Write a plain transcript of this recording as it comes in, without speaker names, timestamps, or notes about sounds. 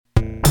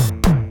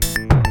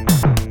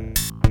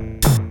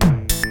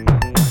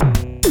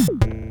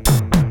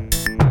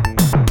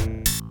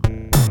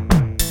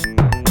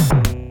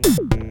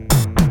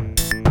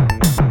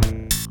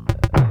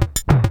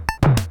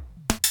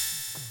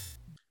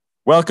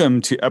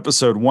Welcome to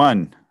episode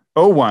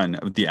 101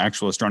 of the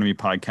Actual Astronomy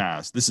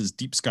Podcast. This is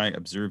Deep Sky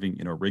Observing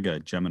in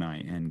Auriga, Gemini,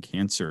 and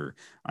Cancer.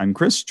 I'm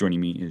Chris.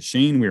 Joining me is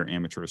Shane. We are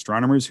amateur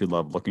astronomers who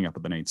love looking up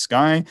at the night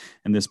sky.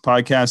 And this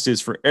podcast is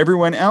for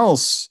everyone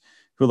else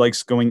who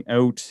likes going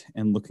out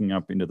and looking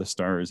up into the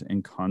stars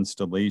and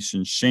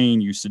constellations. Shane,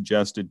 you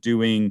suggested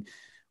doing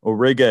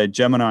Auriga,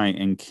 Gemini,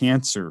 and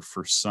Cancer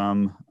for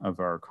some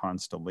of our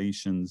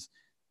constellations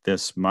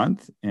this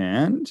month.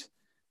 And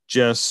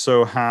just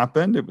so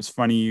happened, it was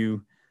funny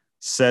you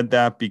said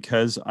that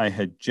because I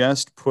had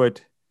just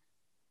put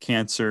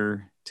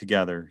Cancer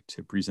together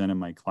to present in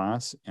my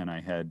class, and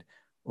I had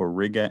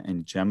Auriga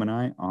and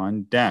Gemini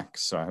on deck.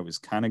 So I was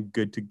kind of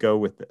good to go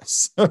with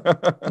this.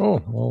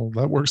 Oh, well,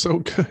 that works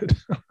out good.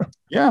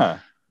 Yeah,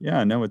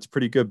 no, it's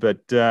pretty good.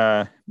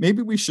 But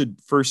maybe we should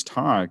first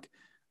talk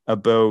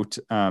about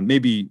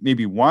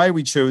maybe why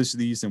we chose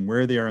these and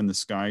where they are in the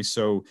sky.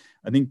 So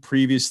I think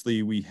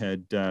previously we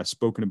had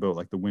spoken about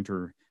like the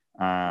winter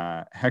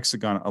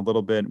hexagon a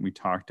little bit. We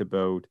talked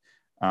about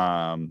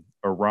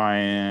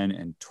Orion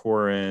and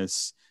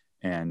Taurus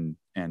and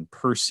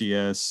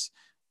Perseus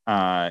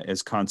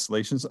as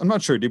constellations. I'm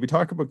not sure. Did we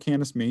talk about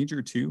Canis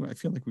Major too? I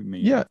feel like we may.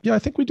 Yeah. I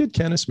think we did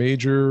Canis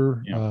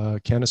Major,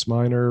 Canis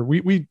Minor.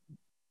 We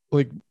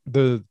like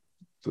the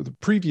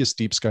previous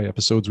Deep Sky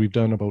episodes. We've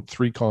done about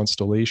 3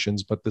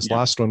 constellations, but this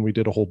last one we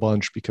did a whole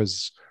bunch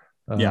because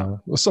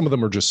some of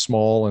them are just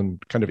small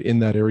and kind of in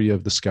that area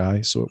of the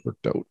sky, so it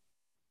worked out.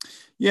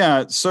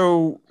 Yeah,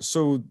 so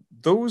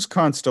those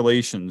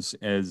constellations,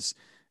 as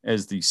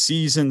the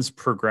seasons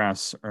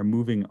progress, are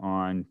moving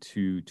on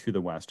to the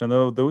west.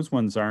 Although those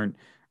ones aren't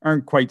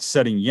quite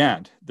setting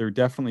yet, they're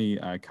definitely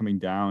coming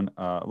down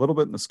a little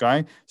bit in the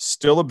sky.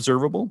 Still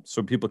observable,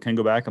 so people can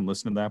go back and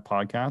listen to that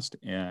podcast,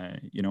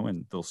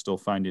 and they'll still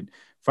find it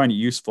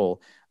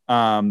useful.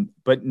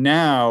 But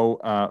now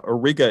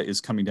Auriga is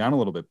coming down a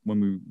little bit.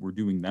 When we were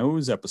doing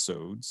those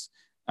episodes,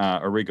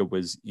 Auriga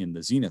was in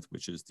the zenith,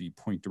 which is the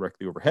point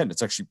directly overhead. And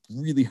it's actually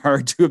really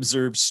hard to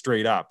observe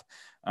straight up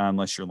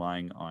unless you're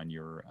lying on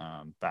your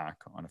back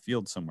on a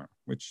field somewhere,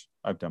 which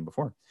I've done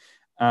before.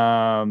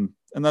 And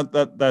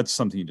that's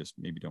something you just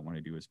maybe don't want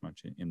to do as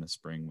much in the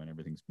spring when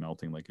everything's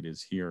melting like it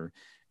is here.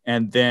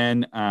 And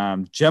then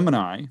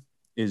Gemini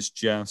is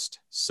just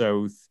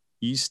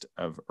southeast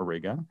of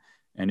Auriga,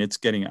 and it's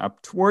getting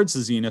up towards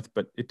the zenith,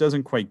 but it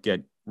doesn't quite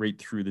get right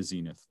through the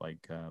zenith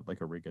like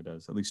Auriga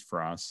does, at least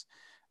for us.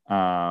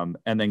 And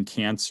then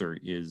Cancer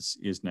is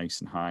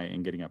nice and high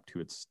and getting up to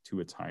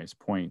its highest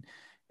point.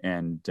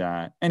 And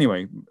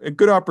anyway, a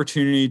good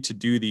opportunity to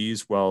do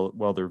these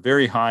while they're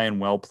very high and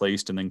well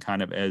placed, and then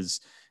kind of as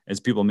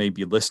people may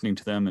be listening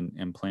to them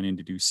and planning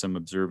to do some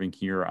observing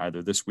here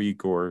either this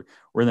week or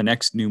in the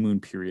next new moon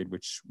period,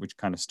 which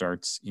kind of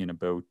starts in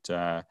about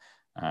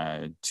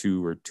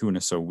 2 or 2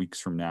 and so weeks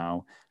from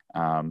now.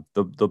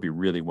 They'll be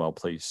really well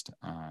placed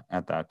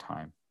at that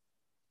time.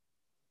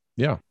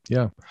 Yeah.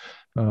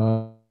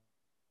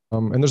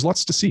 And there's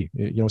lots to see,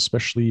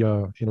 especially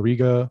in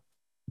Auriga,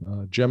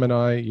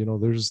 Gemini.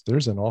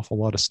 There's an awful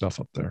lot of stuff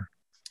up there.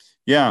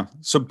 Yeah.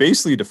 So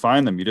basically, to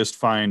find them, you just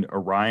find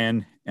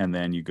Orion, and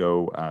then you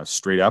go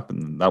straight up,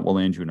 and that will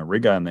land you in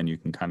Auriga, and then you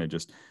can kind of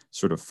just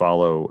sort of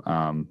follow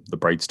the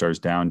bright stars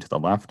down to the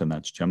left, and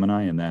that's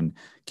Gemini, and then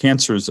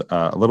Cancer's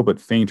a little bit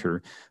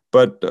fainter.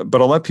 But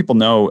I'll let people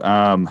know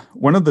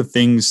one of the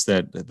things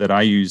that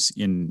I use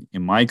in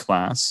my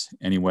class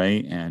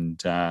anyway,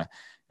 and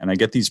I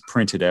get these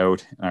printed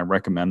out and I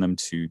recommend them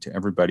to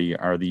everybody,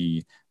 are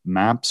the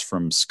maps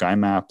from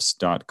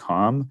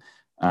skymaps.com.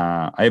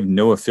 I have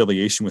no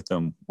affiliation with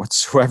them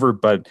whatsoever,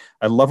 but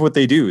I love what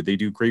they do. They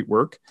do great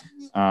work.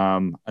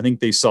 I think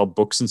they sell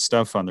books and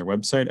stuff on their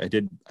website. I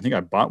think I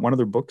bought one of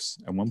their books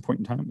at one point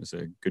in time. It was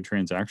a good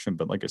transaction.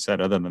 But like I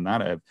said, other than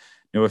that, I have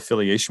no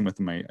affiliation with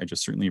them. I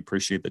just certainly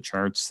appreciate the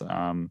charts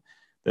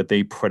that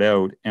they put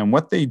out. And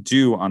what they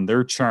do on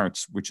their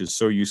charts, which is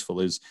so useful,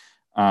 is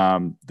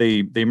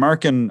they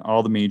mark in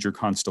all the major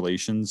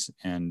constellations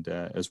and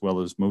as well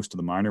as most of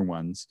the minor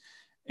ones,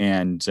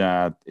 and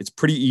it's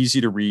pretty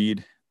easy to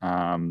read.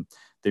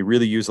 They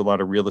really use a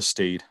lot of real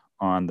estate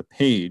on the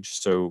page,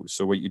 so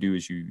what you do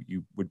is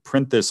you would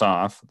print this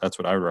off. That's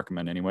what I would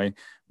recommend anyway.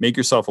 Make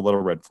yourself a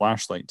little red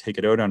flashlight, take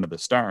it out under the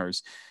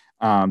stars,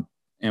 and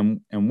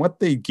what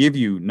they give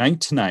you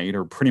night to night,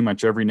 or pretty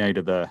much every night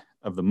of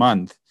the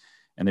month,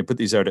 and they put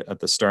these out at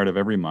the start of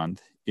every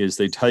month, is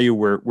they tell you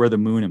where the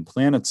moon and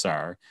planets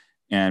are.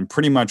 And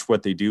pretty much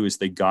what they do is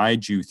they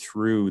guide you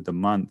through the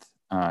month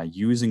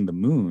using the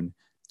moon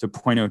to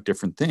point out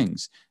different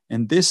things.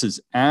 And this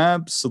is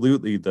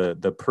absolutely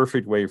the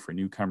perfect way for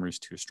newcomers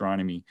to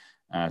astronomy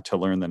to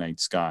learn the night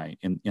sky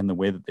in the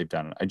way that they've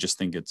done it. I just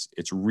think it's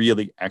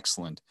really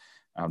excellent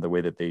the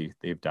way that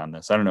they've done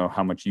this. I don't know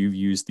how much you've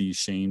used these,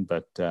 Shane,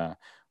 but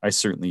I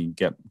certainly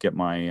get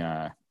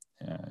my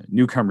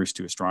newcomers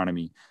to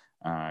astronomy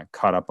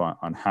caught up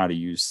on how to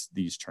use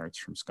these charts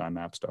from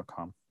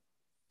skymaps.com.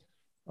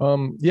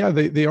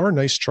 They are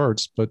nice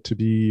charts, but to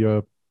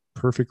be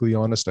perfectly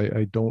honest,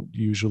 I don't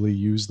usually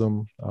use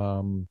them.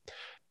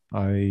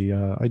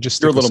 I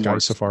just You're a stick with little Sky more,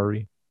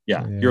 Safari.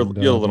 yeah, And you're a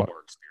little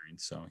more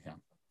experienced. So yeah.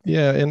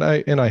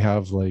 yeah, and I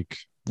have like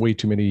way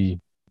too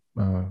many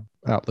uh,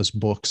 Atlas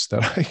books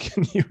that I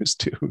can use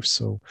too.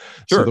 So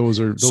Sure. those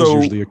So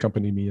usually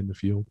accompany me in the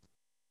field.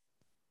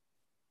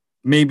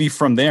 maybe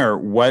from there,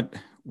 what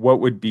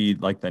would be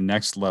like the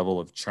next level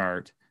of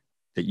chart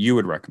that you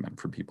would recommend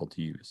for people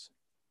to use?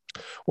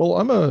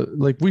 Well,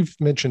 like we've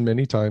mentioned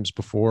many times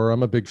before,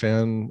 I'm a big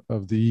fan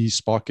of the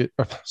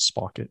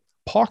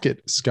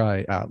Pocket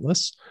Sky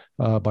Atlas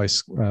by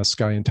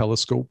Sky and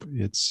Telescope.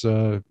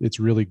 It's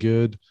really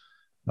good.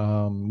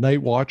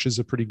 Night Watch is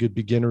a pretty good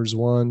beginner's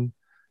one.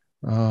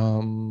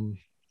 Um,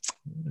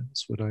 what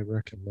else would I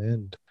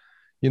recommend?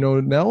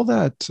 Now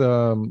that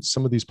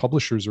some of these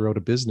publishers are out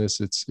of business,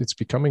 it's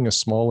becoming a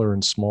smaller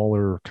and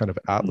smaller kind of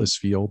Mm. atlas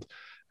field.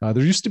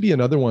 There used to be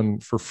another one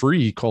for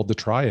free called the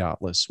Tri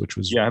Atlas, which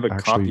was Yeah, I have a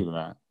copy actually, of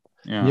that.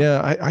 Yeah.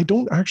 yeah, I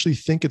don't actually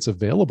think it's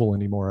available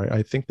anymore.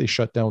 I think they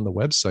shut down the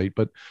website,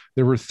 but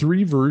there were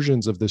three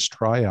versions of this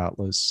Tri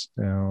Atlas.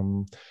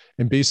 And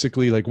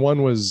basically, like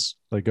one was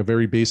like a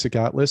very basic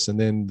atlas, and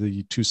then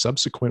the two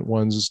subsequent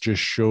ones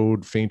just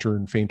showed fainter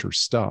and fainter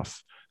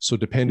stuff. So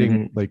depending,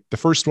 Hmm. like the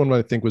first one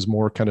I think was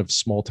more kind of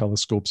small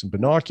telescopes and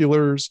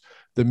binoculars.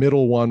 The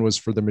middle one was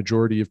for the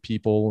majority of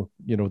people,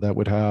 that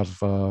would have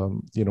a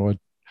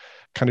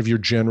kind of your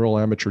general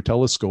amateur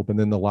telescope. And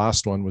then the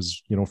last one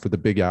was, for the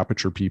big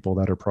aperture people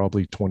that are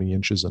probably 20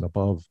 inches and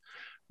above.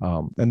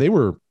 And they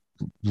were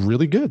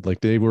really good. Like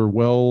they were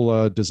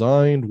well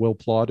designed, well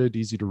plotted,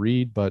 easy to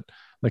read. But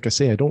like I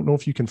say, I don't know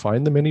if you can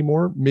find them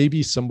anymore.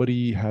 Maybe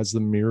somebody has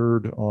them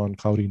mirrored on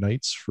cloudy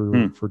nights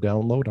Hmm. for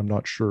download. I'm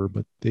not sure,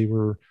 but they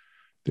were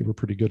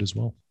pretty good as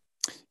well.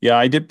 Yeah,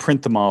 I did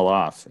print them all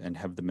off and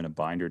have them in a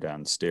binder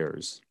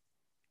downstairs.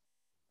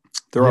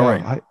 They're all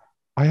Yeah, right.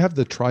 I have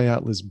the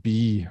Triatlas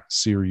B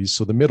series.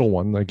 So the middle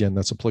one, again,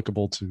 that's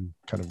applicable to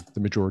kind of the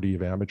majority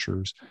of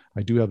amateurs.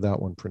 I do have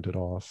that one printed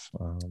off.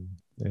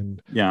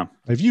 And Yeah.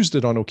 I've used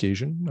it on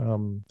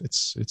occasion.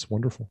 It's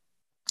wonderful.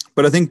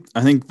 But I think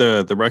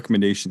the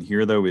recommendation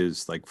here though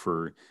is like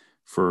for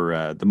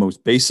the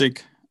most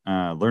basic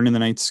learning the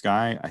night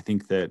sky. I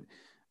think that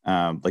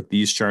like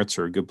these charts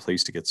are a good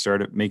place to get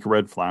started. Make a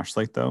red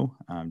flashlight though.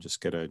 Just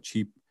get a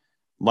cheap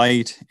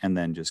light and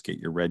then just get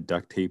your red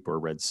duct tape or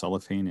red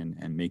cellophane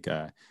and make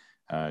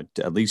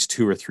at least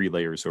 2 or 3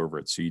 layers over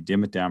it. So you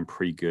dim it down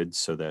pretty good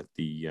so that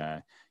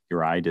the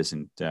your eye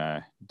doesn't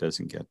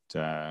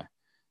get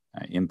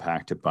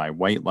impacted by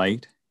white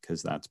light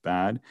because that's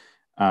bad.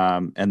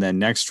 And then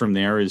next from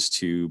there is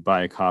to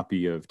buy a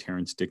copy of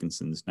Terence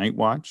Dickinson's Night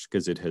Watch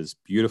because it has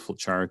beautiful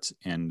charts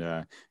and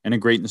a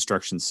great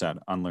instruction set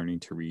on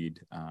learning to read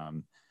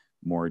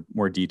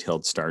more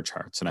detailed star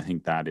charts. And I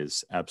think that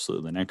is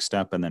absolutely the next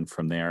step. And then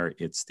from there,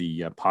 it's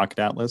the Pocket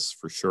Atlas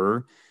for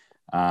sure.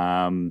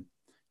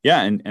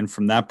 Yeah, and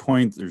from that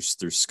point, there's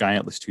Sky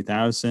Atlas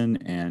 2000,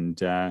 and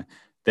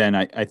then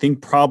I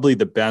think probably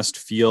the best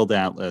field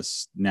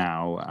atlas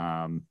now,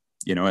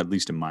 at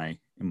least in my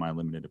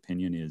limited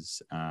opinion,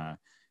 is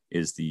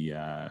the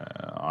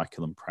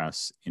Oculum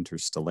Press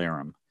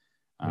Interstellarum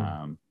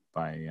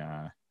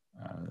by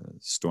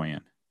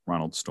Stoyan,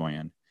 Ronald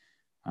Stoyan.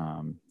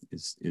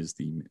 Is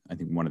the I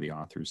think one of the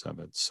authors of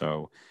it.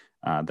 So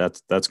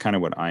that's kind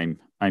of what I'm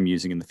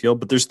using in the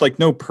field. But there's like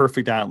no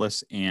perfect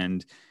atlas,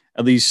 and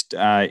at least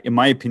in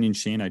my opinion,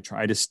 Shane, I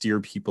try to steer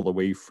people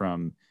away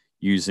from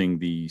using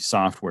the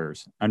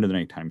softwares under the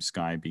nighttime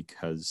sky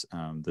because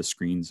the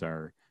screens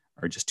are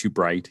just too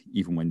bright,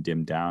 even when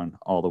dimmed down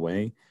all the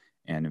way.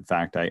 And in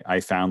fact, I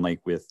found like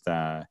with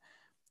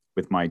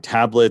my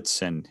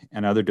tablets and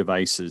other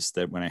devices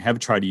that when I have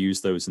tried to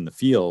use those in the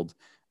field,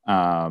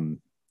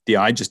 the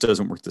eye just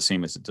doesn't work the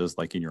same as it does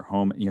like in your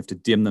home. And you have to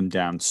dim them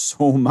down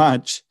so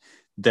much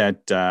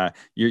that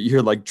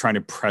you're like trying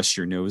to press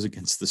your nose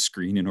against the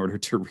screen in order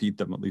to read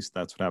them. At least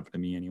that's what happened to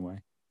me anyway.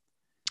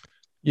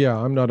 Yeah,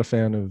 I'm not a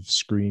fan of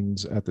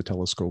screens at the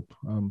telescope.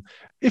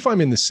 If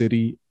I'm in the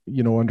city,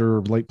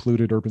 under light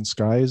polluted urban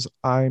skies,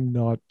 I'm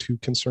not too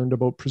concerned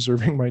about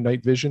preserving my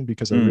night vision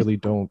because I Mm. really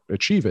don't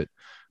achieve it.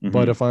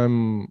 But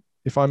Mm-hmm.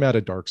 if I'm at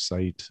a dark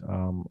site,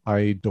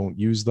 I don't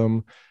use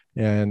them.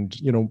 And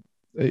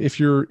if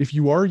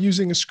you are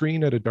using a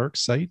screen at a dark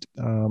site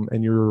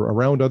and you're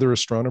around other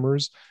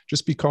astronomers,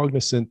 just be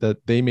cognizant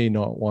that they may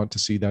not want to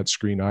see that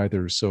screen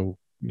either. So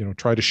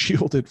try to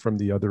shield it from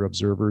the other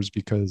observers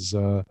because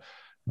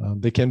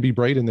they can be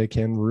bright and they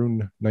can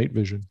ruin night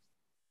vision.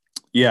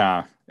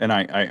 Yeah, and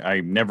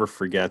I never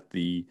forget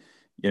it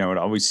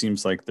always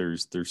seems like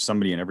there's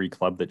somebody in every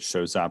club that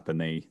shows up and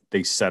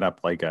they set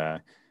up like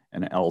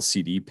an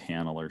LCD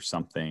panel or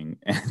something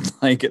and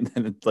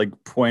then it's like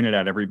pointed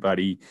at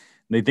everybody.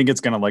 And they think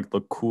it's gonna like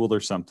look cool or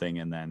something,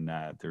 and then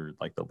they're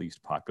like the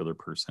least popular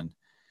person.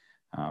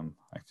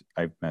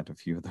 I've met a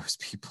few of those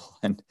people,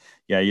 and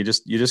yeah, you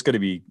just got to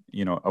be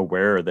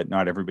aware that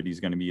not everybody's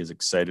going to be as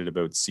excited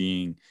about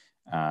seeing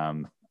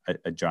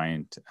a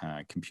giant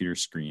computer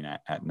screen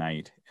at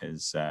night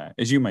as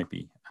you might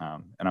be.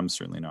 And I'm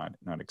certainly not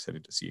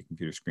excited to see a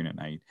computer screen at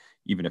night,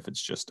 even if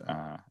it's just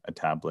a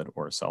tablet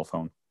or a cell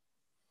phone.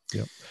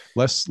 Yeah,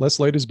 less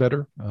light is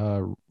better.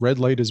 Red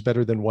light is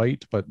better than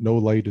white, but no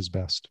light is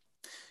best.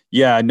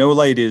 Yeah, no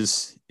light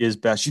is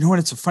best. You know what?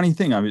 It's a funny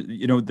thing.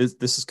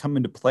 This has come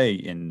into play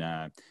in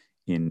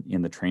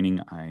the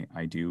training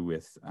I do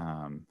with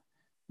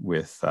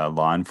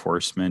law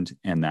enforcement,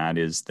 and that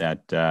is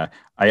that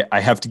I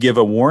have to give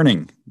a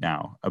warning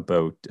now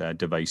about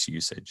device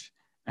usage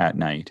at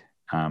night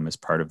as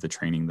part of the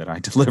training that I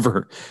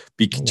deliver,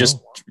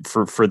 just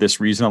for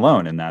this reason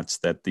alone, and that's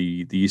that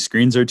the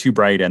screens are too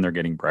bright and they're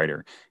getting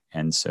brighter,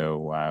 and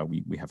so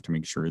we have to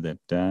make sure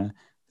that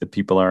that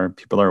people are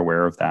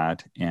aware of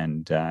that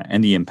and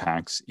the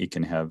impacts it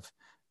can have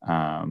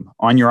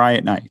on your eye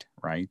at night,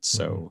 right?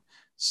 So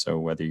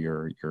whether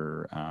you're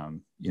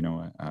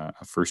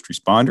a first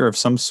responder of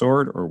some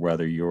sort, or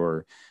whether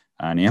you're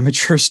an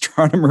amateur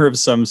astronomer of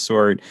some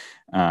sort,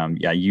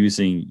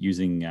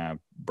 using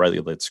brightly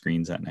lit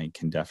screens at night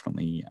can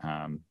definitely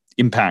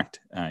impact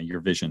your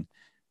vision,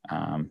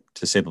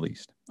 to say the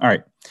least. All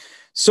right,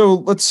 so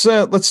let's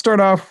start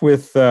off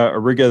with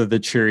Auriga the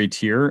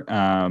charioteer.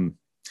 I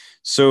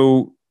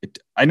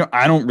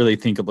don't really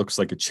think it looks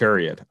like a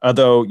chariot,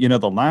 although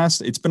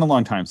it's been a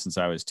long time since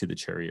I was to the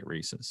chariot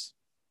races.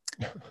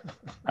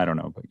 I don't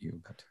know about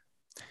you, but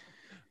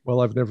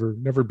well, I've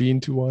never been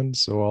to one,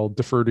 so I'll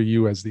defer to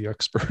you as the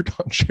expert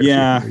on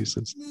chariot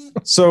races.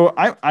 So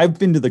I've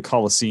been to the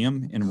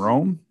Colosseum in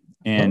Rome,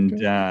 and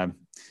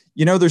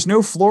there's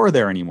no floor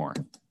there anymore.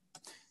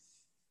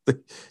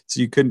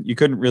 So you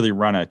couldn't really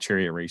run a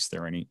chariot race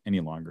there any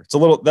longer. It's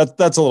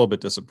that's a little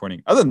bit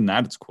disappointing. Other than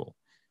that, it's cool.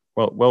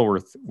 Well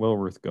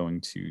worth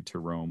going to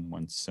Rome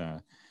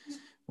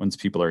once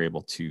people are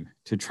able to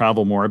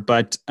travel more.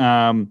 But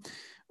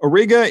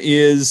Auriga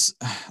is,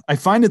 I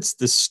find it's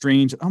this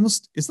strange,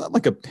 almost, is that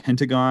like a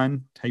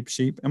pentagon type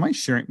shape? Am I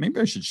sharing? Maybe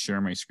I should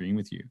share my screen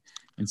with you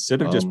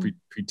instead of just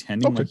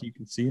pretending like you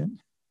can see it.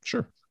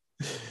 Sure.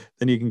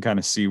 Then you can kind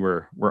of see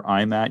where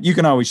I'm at. You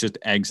can always just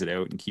exit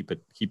out and keep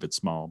it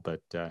small,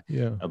 but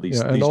at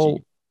least.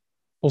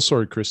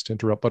 Sorry, Chris, to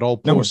interrupt, but I'll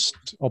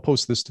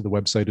post this to the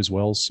website as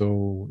well.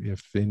 So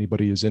if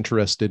anybody is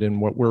interested in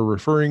what we're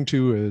referring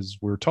to as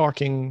we're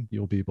talking,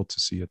 you'll be able to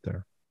see it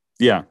there.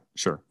 Yeah,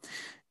 sure.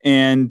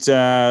 And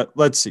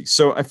let's see.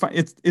 So I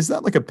find is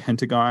that like a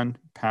pentagon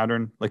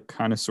pattern, like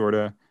kind of sort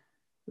of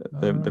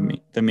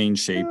the main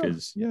shape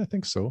is. Yeah, I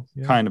think so.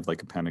 Yeah. Kind of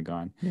like a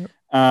pentagon. Yeah.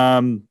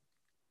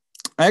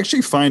 I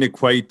actually find it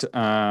quite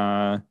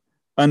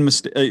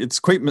it's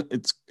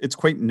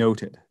quite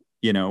noted.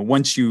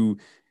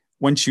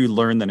 Once you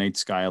learn the night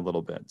sky a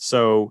little bit.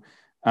 So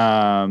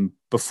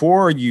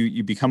before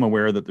you become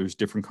aware that there's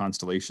different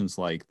constellations,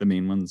 like the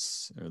main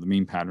ones, or the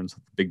main patterns,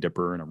 like the Big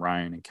Dipper and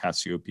Orion and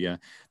Cassiopeia,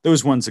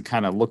 those ones that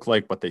kind of look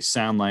like what they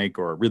sound like,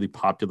 or are really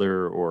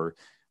popular, or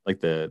like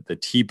the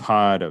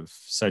teapot of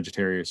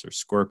Sagittarius or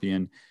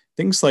Scorpion,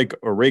 things like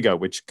Auriga,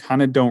 which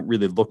kind of don't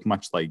really look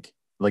much like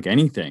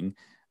anything.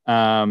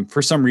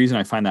 For some reason,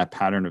 I find that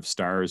pattern of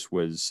stars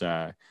was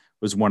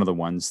one of the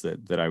ones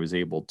that I was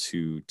able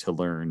to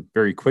learn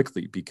very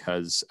quickly,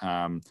 because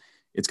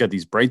it's got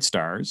these bright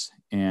stars,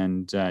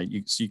 and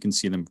you can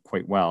see them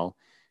quite well.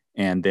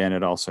 And then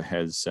it also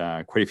has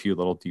quite a few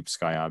little deep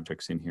sky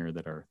objects in here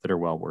that are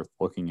well worth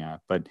looking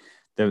at. But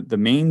the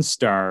main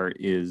star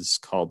is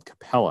called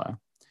Capella.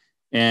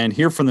 And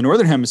here from the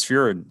Northern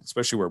Hemisphere, and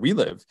especially where we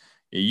live,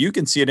 you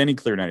can see it any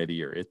clear night of the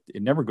year.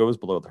 It never goes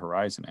below the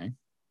horizon, eh?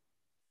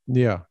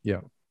 Yeah.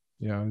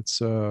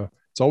 It's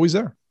always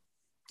there.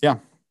 Yeah.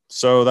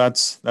 So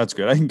that's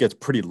good. I think it gets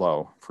pretty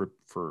low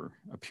for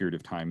a period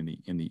of time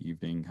in the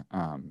evening.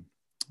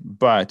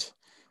 But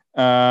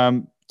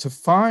to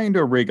find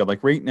Auriga,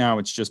 like right now,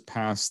 it's just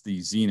past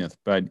the zenith.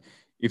 But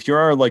if you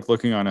are like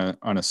looking on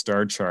a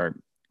star chart,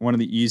 one of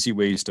the easy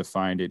ways to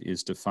find it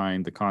is to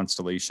find the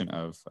constellation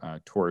of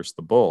Taurus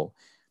the Bull.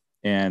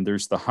 And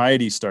there's the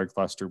Hyades star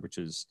cluster, which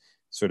is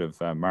sort of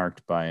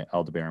marked by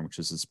Aldebaran, which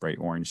is this bright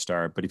orange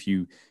star. But if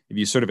you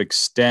sort of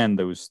extend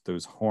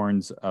those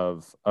horns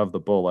of the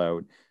bull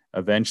out,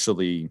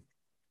 eventually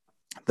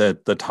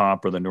the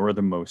top, or the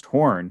northernmost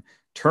horn,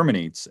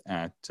 terminates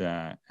at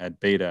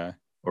Beta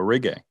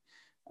Aurigae.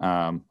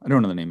 I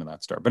don't know the name of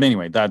that star, but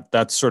anyway,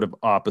 that's sort of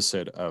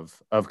opposite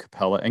of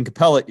Capella. And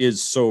Capella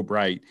is so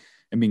bright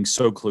and being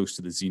so close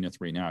to the zenith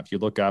right now. If you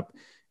look up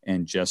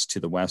and just to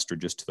the west or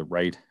just to the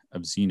right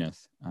of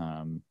zenith,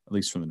 at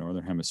least from the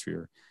northern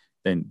hemisphere,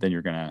 then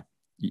you're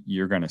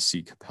gonna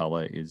see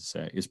Capella is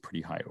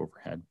pretty high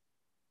overhead.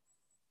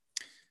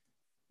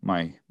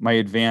 My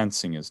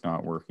advancing is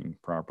not working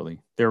properly.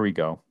 There we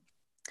go.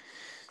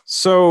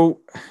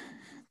 So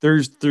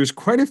there's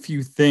quite a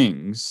few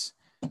things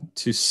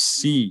to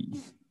see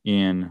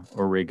in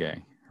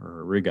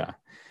Auriga.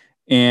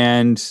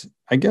 And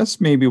I guess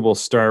maybe we'll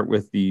start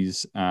with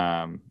these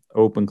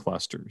open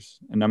clusters.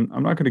 And I'm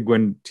not going to go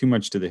into too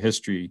much to the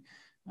history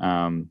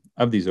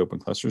of these open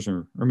clusters,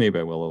 or maybe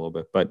I will a little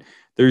bit, but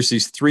there's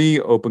these three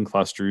open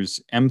clusters,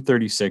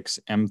 M36,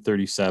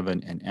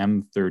 M37, and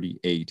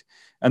M38.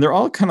 And they're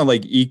all kind of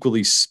like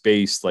equally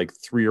spaced, like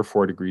 3 or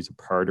 4 degrees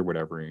apart or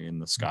whatever in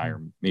the sky,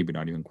 or maybe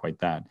not even quite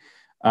that.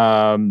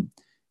 And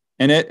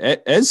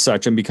as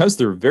such, and because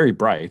they're very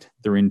bright,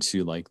 they're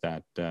into like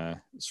that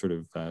sort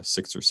of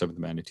 6th or 7th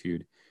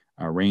magnitude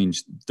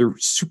range. They're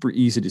super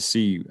easy to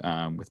see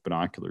with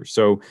binoculars.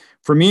 So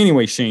for me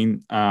anyway,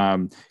 Shane,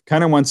 kind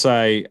of once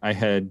I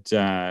had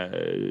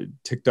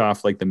ticked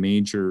off like the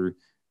major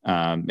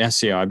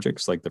SA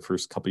objects, like the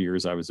first couple of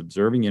years I was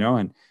observing,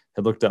 and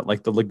had looked at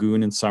like the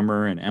lagoon in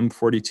summer and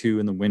M42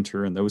 in the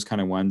winter and those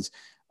kind of ones.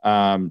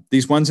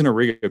 These ones in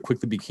Auriga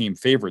quickly became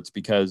favorites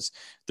because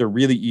they're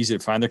really easy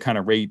to find. They're kind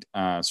of right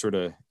sort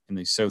of in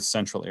the south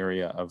central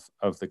area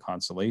of the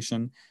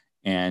constellation.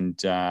 And,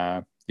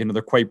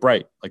 they're quite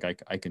bright. Like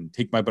I can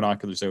take my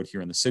binoculars out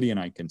here in the city and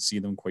I can see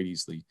them quite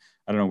easily.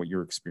 I don't know what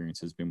your experience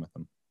has been with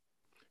them.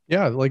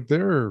 Yeah, like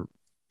they're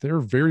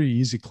very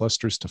easy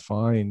clusters to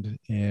find,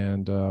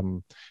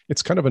 and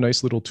it's kind of a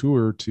nice little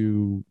tour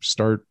to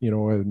start.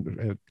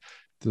 I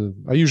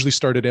usually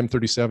start at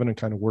M37 and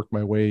kind of work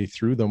my way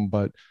through them,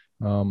 but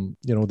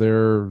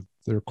they're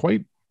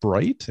quite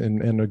bright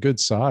and a good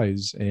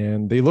size,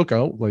 and they look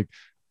out like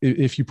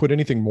if you put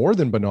anything more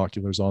than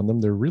binoculars on them,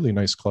 they're really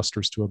nice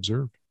clusters to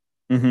observe.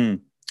 Mm-hmm.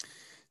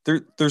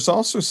 There's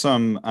also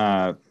some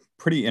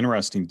pretty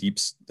interesting deep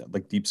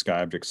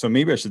sky objects. So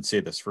maybe I should say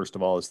this first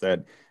of all is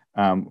that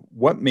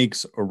what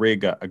makes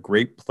Auriga a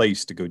great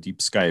place to go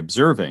deep sky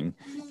observing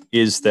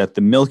is that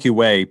the Milky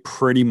Way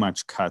pretty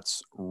much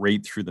cuts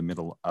right through the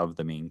middle of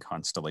the main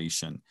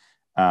constellation.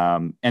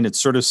 And it's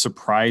sort of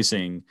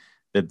surprising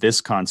that this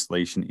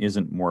constellation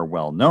isn't more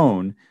well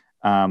known.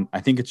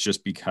 I think it's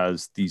just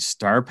because these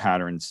star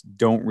patterns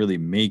don't really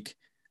make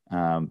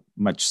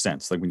much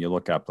sense. Like when you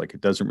look up, like it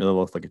doesn't really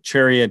look like a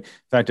chariot.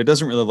 In fact, it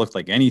doesn't really look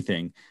like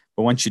anything.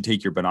 But once you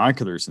take your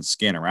binoculars and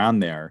scan around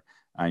there,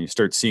 you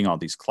start seeing all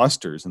these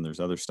clusters, and there's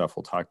other stuff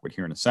we'll talk about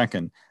here in a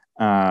second.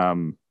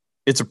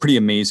 It's a pretty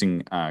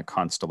amazing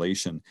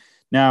constellation.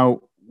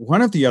 Now,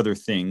 one of the other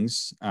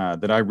things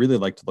that I really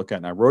like to look at,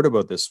 and I wrote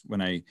about this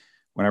when I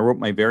wrote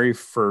my very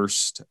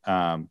first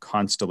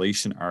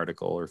constellation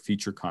article or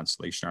feature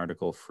constellation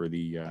article for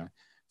the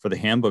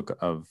handbook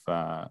of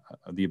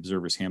the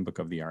Observer's Handbook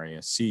of the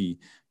RASC. I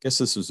guess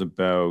this was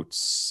about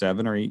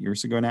 7 or 8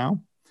 years ago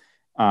now.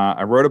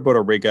 I wrote about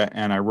Auriga,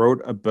 and I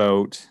wrote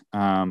about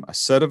a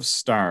set of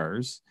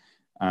stars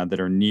that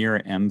are near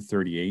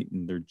M38,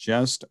 and they're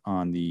just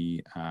on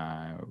the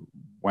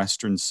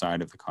western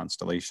side of the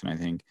constellation, I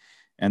think.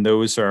 And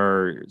those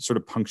are sort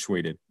of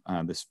punctuated.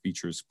 This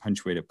feature is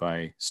punctuated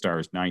by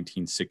stars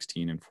 19,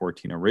 16, and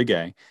 14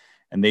 Aurigae.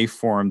 And they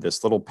form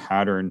this little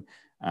pattern,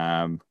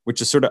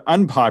 which is sort of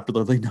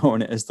unpopularly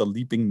known as the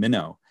leaping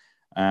minnow.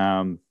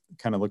 Kind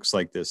of looks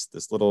like this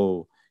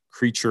little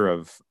creature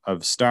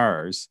of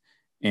stars.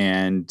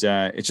 And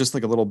it's just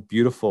like a little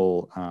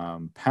beautiful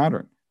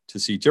pattern to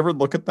see. Did you ever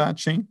look at that,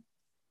 Shane?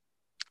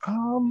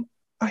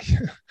 I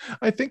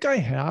I think I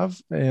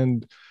have,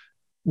 and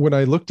when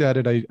I looked at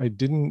it, I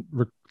didn't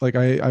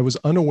I was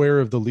unaware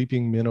of the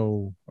leaping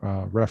minnow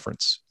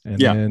reference, and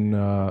then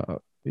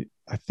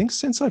I think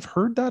since I've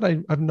heard that,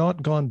 I've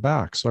not gone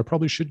back, so I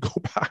probably should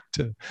go back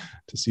to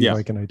see if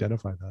I can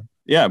identify that.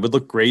 Yeah, it would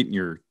look great in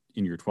your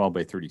 12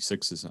 by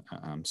 36s,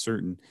 I'm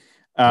certain.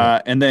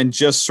 And then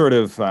just sort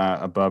of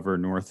above or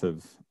north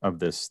of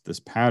this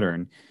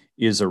pattern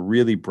is a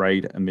really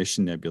bright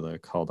emission nebula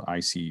called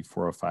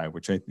IC405,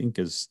 which I think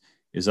is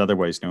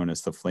otherwise known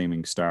as the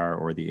Flaming Star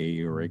or the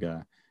A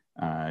Auriga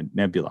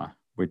Nebula,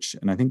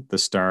 and I think the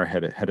star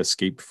had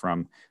escaped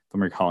from, if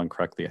I'm recalling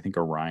correctly, I think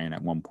Orion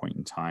at one point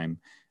in time.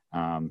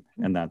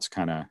 And that's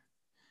kind of,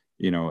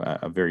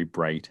 a very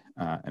bright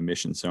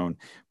emission zone.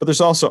 But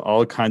there's also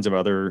all kinds of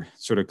other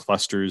sort of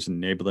clusters and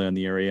nebula in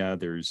the area.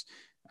 There's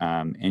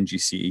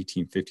NGC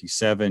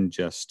 1857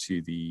 just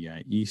to the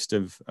east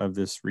of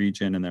this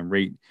region, and then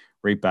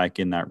right back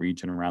in that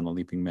region around the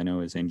Leaping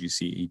Minnow is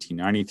NGC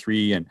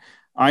 1893 and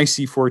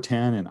IC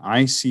 410 and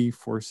IC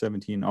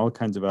 417. All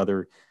kinds of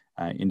other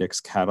index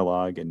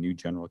catalog and new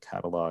general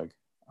catalog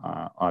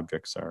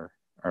objects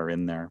are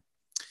in there.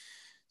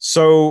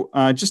 So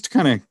just to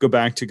kind of go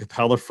back to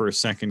Capella for a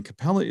second,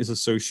 Capella is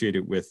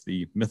associated with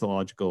the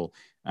mythological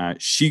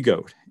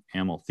she-goat,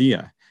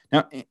 Amalthea.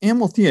 Now,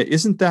 Amalthea,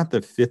 isn't that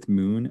the fifth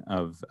moon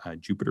of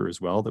Jupiter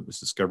as well that was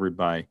discovered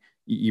by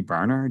E.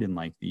 Barnard in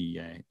like the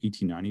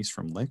 1890s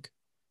from Lick?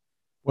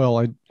 Well,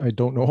 I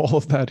don't know all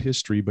of that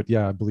history, but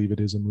yeah, I believe it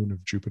is a moon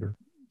of Jupiter.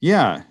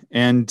 Yeah.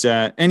 And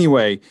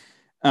anyway,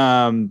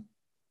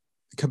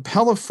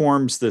 Capella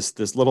forms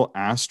this little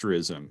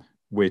asterism,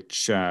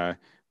 which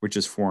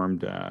is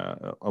formed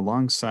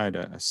alongside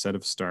a set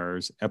of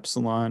stars,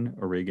 Epsilon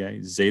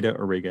Aurigae, Zeta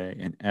Aurigae,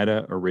 and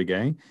Eta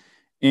Aurigae.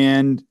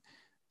 And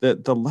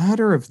the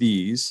latter of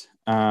these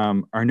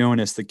are known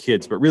as the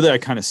kids, but really I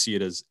kind of see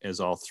it as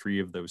all three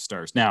of those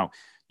stars. Now,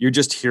 you're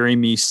just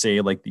hearing me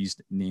say like these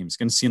names. It's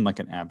going to seem like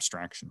an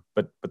abstraction,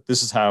 but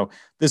this is how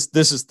this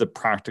is the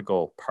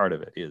practical part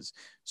of it is.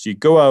 So you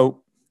go out,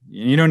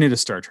 you don't need a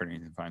star chart or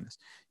anything to find this.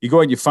 You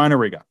go out, you find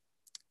Auriga,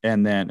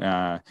 and then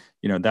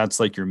that's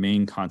like your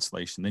main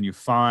constellation. Then you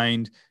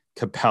find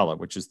Capella,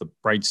 which is the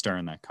bright star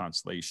in that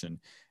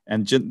constellation,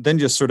 and then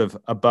just sort of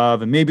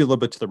above and maybe a little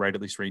bit to the right,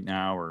 at least right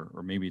now,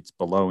 or maybe it's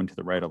below and to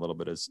the right a little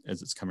bit as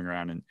it's coming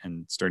around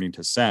and starting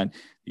to set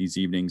these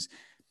evenings,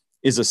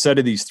 is a set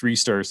of these 3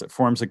 stars that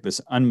forms like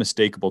this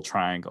unmistakable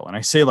triangle. And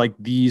I say like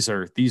these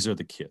are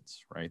the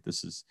kids, right?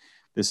 This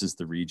is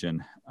the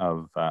region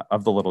of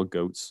the little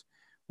goats,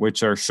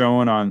 which are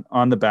shown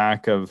on the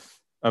back of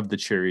the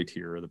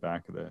charioteer, or the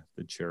back of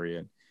the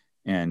chariot.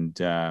 And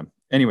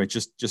anyway,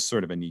 just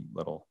sort of a neat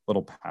little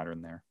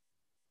pattern there.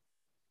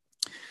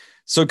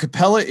 So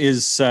Capella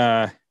is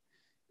the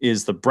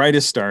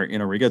brightest star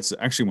in Auriga. It's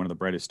actually one of the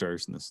brightest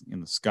stars in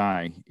the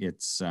sky.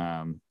 It's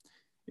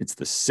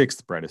the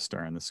 6th brightest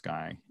star in the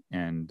sky,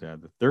 and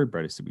the 3rd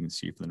brightest that we can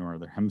see from the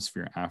northern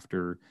hemisphere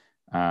after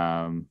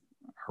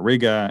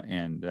Auriga.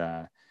 And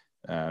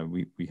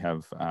we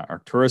have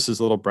Arcturus is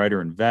a little brighter,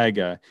 and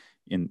Vega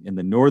in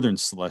the northern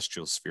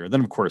celestial sphere.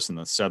 Then, of course, in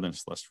the southern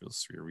celestial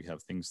sphere, we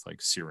have things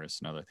like Sirius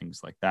and other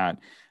things like that.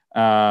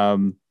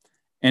 And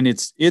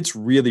it's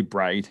really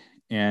bright.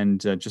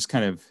 And just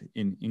kind of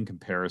in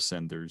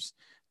comparison, there's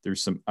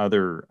some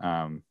other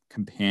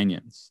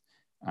companions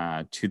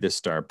to this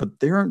star, but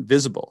they aren't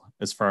visible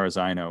as far as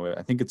I know.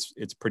 I think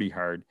it's pretty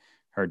hard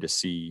to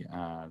see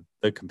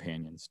the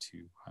companions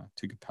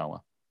to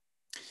Capella.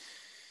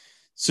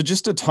 So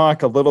just to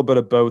talk a little bit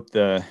about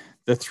the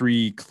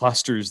 3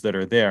 clusters that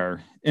are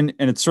there, and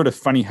it's sort of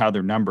funny how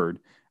they're numbered,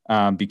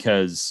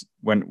 because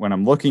when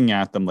I'm looking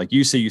at them, like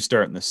you say, you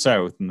start in the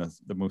south, and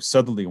the most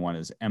southerly one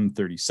is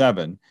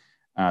M37.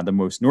 The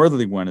most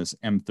northerly one is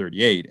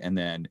M38, and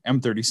then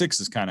M36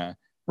 is kind of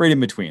right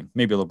in between,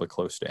 maybe a little bit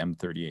close to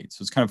M38.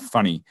 So it's kind of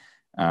funny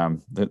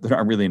that they're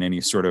not really in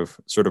any sort of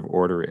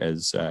order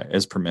as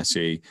per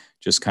Messier,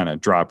 just kind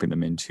of dropping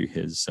them into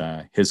his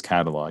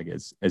catalog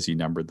as he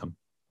numbered them.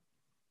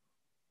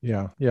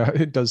 Yeah,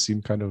 it does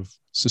seem kind of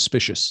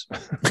suspicious.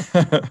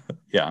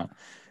 Yeah,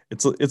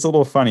 it's a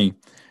little funny.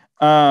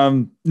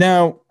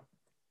 Now,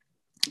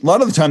 a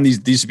lot of the time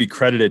these would be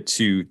credited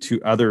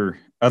to other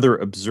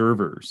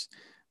observers,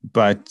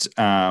 but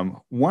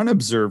one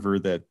observer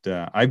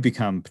that I've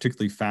become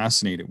particularly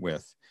fascinated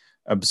with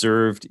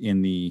observed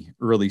in the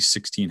early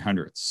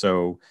 1600s.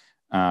 So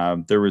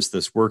there was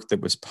this work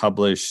that was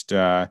published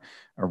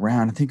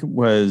around, I think it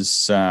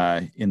was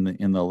in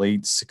the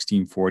late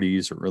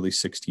 1640s or early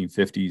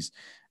 1650s,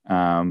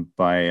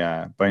 by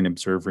an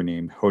observer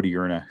named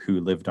Hodierna,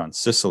 who lived on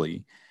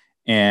Sicily,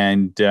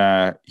 and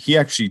he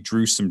actually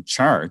drew some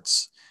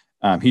charts.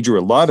 He drew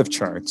a lot of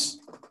charts,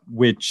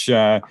 which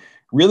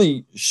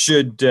really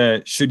should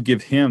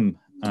give him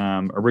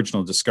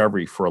original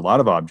discovery for a lot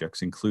of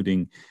objects,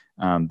 including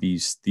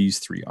these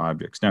 3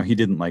 objects. Now, he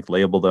didn't like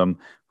label them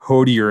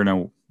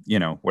Hodierna,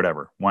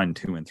 whatever 1,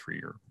 2, and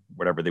 3, or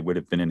whatever they would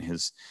have been in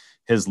his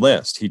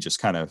list. He just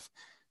kind of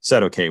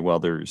said, okay, well,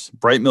 there's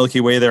bright Milky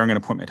Way there. I'm going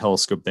to point my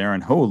telescope there,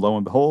 and lo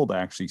and behold, I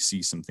actually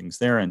see some things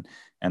there. And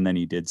then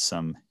he did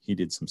some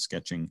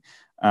sketching.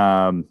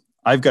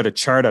 I've got a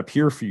chart up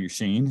here for you,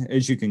 Shane.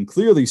 As you can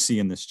clearly see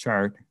in this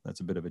chart, that's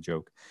a bit of a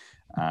joke.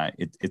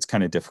 It's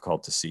kind of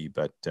difficult to see,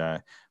 but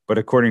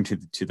according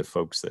to the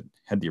folks that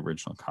had the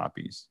original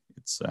copies,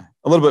 it's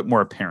a little bit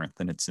more apparent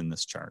than it's in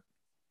this chart.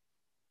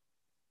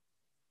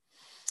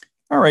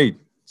 All right.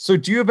 So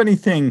do you have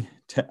anything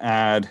to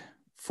add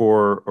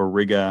for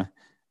Auriga,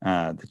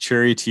 the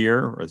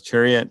charioteer or the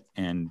chariot,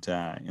 and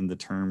in the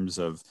terms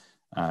of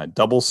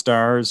double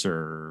stars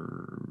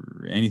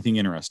or anything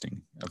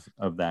interesting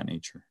of that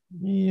nature?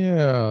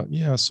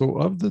 Yeah. So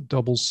of the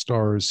double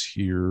stars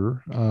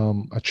here,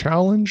 a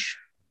challenge.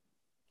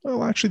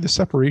 Well, actually, the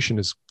separation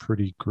is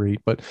pretty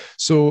great. But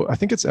so I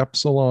think it's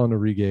Epsilon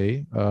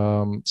Aurigae.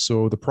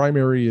 So the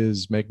primary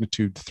is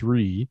magnitude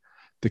 3.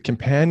 The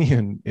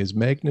companion is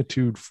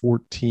magnitude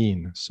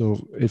 14.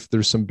 So if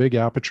there's some big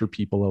aperture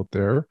people out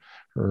there,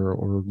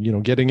 or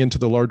getting into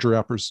the larger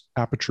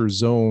aperture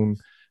zone,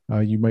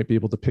 you might be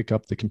able to pick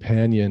up the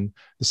companion.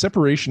 The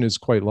separation is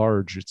quite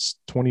large. It's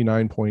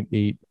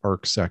 29.8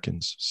 arc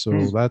seconds.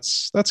 So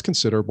that's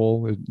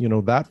considerable.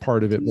 That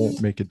part of it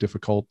won't make it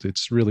difficult.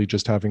 It's really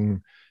just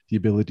having the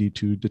ability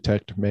to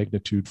detect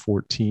magnitude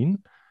 14.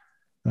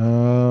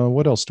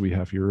 What else do we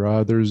have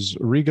here? There's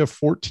Auriga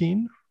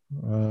 14.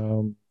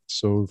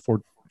 So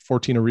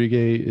 14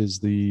 Aurigae is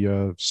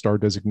the star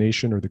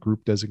designation or the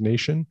group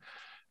designation.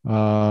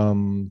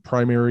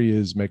 Primary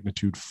is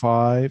magnitude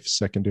 5,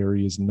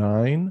 secondary is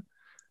 9,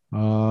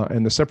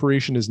 and the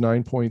separation is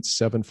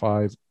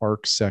 9.75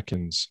 arc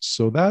seconds.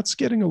 So that's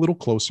getting a little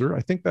closer. I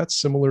think that's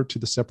similar to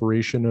the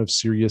separation of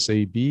Sirius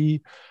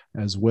AB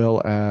as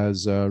well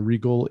as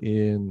Regal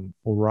in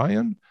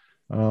Orion,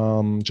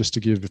 just to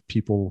give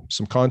people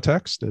some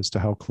context as to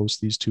how close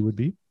these two would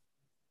be.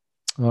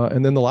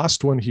 And then the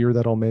last one here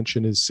that I'll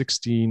mention is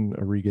 16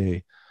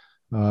 Aurigae.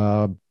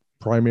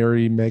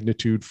 primary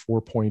magnitude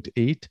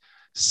 4.8,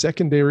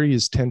 secondary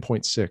is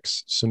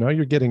 10.6. So now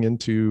you're getting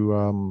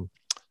into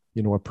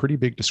a pretty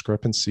big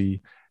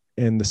discrepancy,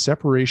 and the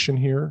separation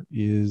here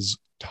is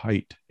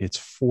tight. It's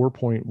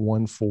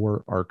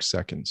 4.14 arc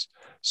seconds.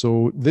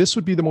 So this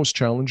would be the most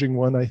challenging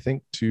one, I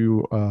think,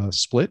 to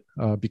split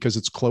because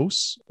it's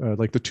close.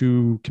 Like the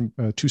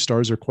two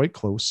stars are quite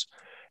close,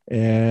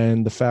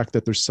 and the fact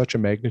that there's such a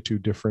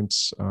magnitude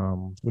difference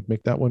would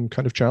make that one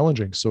kind of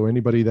challenging. So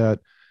anybody that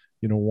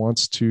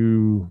wants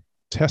to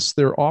test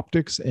their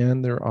optics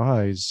and their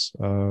eyes,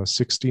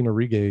 16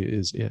 Auriga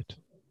is it.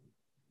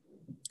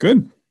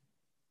 Good.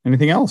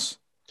 Anything else?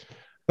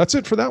 That's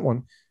it for that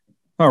one.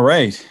 All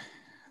right.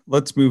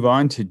 Let's move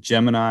on to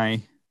Gemini,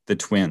 the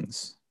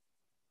twins.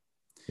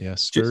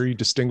 Yes, very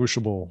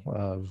distinguishable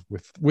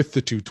with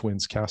the two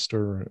twins,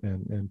 Castor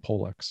and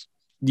Pollux.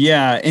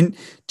 Yeah. And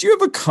do you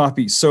have a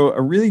copy? So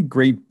a really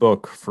great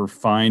book for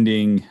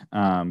finding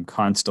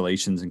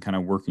constellations and kind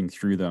of working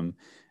through them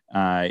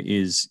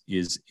is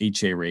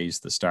H.A. Ray's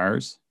The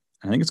Stars.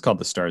 I think it's called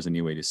The Stars, A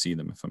New Way to See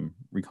Them, if I'm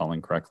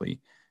recalling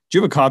correctly. Do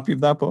you have a copy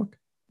of that book?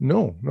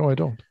 No, I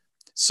don't.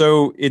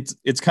 So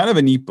it's kind of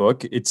a neat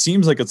book. It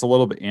seems like it's a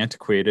little bit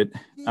antiquated.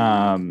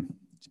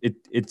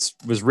 It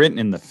was written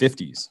in the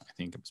 50s. I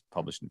think it was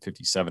published in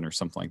 57 or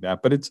something like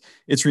that, but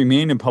it's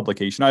remained in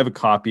publication. I have a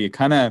copy. It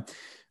kind of,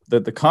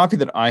 the copy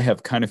that I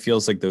have kind of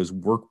feels like those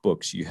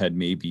workbooks you had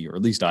maybe, or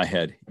at least I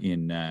had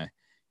in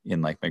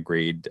like my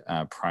grade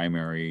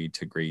primary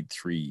to grade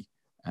 3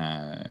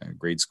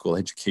 grade school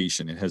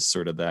education. It has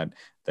sort of that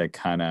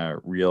kind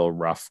of real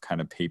rough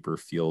kind of paper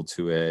feel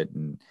to it.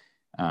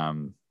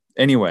 And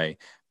anyway,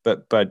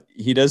 but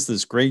he does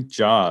this great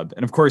job.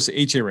 And of course,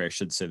 H.A. Ray, I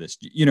should say this.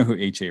 You know who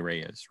H.A.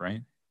 Ray is,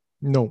 right?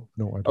 No,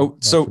 I don't. Oh,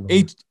 so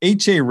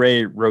H.A.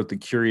 Ray wrote the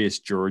Curious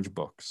George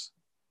books.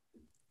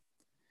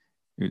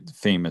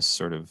 Famous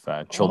sort of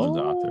children's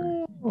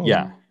author.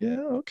 Yeah.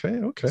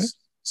 Okay.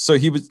 So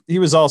he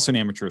was also an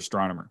amateur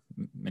astronomer.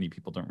 Many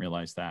people don't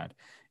realize that.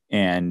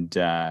 And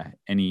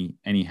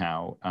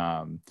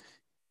anyhow,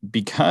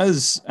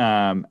 because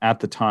at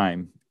the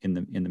time in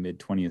the mid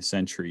 20th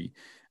century,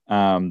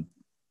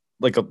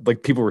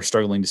 like people were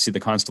struggling to see the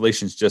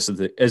constellations just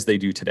as they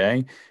do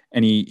today,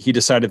 and he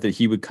decided that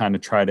he would kind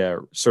of try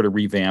to sort of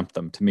revamp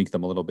them to make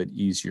them a little bit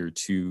easier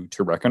to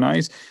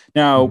recognize.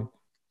 Now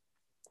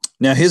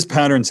his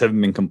patterns haven't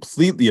been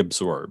completely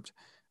absorbed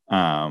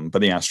by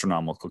the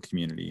astronomical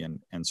community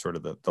and sort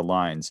of the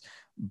lines,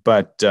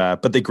 but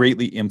they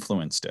greatly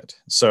influenced it.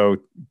 So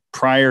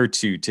prior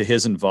to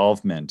his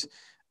involvement,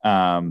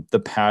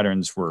 the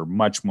patterns were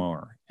much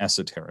more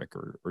esoteric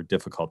or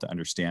difficult to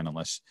understand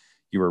unless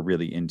you were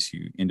really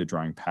into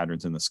drawing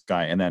patterns in the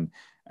sky. And then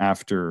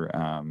after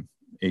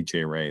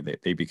H.A. Ray,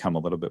 they become a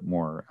little bit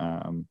more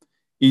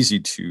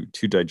easy to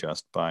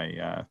digest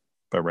by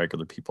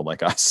regular people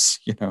like us,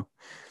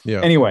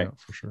 Yeah. Anyway,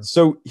 for sure.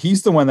 So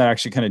he's the one that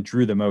actually kind of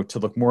drew them out to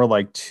look more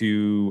like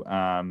two.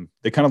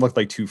 They kind of look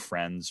like two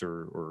friends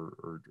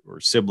or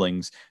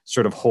siblings,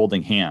 sort of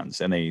holding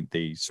hands, and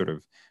they sort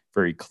of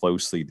very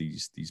closely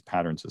these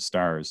patterns of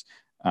stars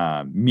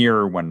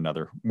mirror one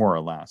another more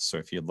or less. So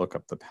if you look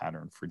up the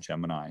pattern for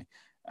Gemini,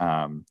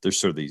 there's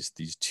sort of these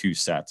two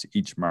sets,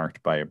 each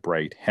marked by a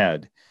bright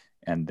head,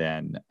 and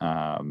then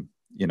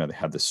they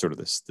have this sort of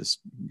this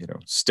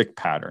stick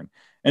pattern,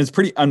 and it's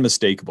pretty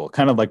unmistakable.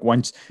 Kind of like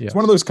it's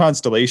one of those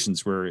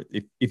constellations where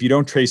if you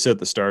don't trace out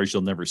the stars,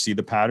 you'll never see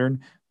the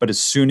pattern. But as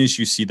soon as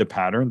you see the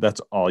pattern,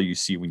 that's all you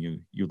see when you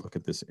look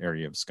at this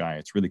area of sky.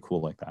 It's really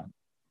cool like that.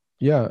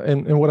 Yeah,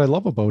 and what I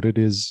love about it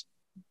is,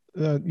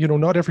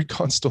 not every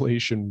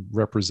constellation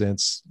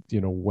represents,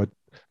 what,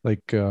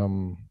 like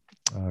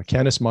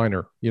Canis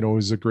Minor,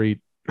 is a great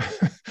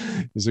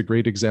is a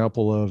great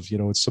example of,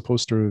 it's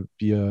supposed to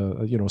be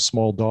a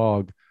small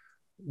dog.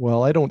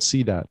 Well, I don't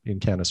see that in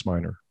Canis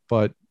Minor,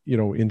 but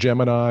in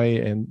Gemini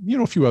and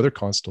a few other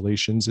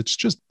constellations,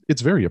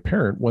 it's very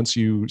apparent once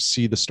you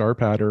see the star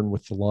pattern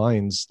with the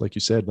lines, like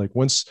you said. Like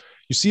once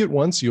you see it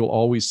once, you'll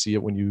always see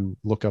it when you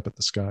look up at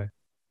the sky.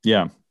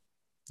 Yeah,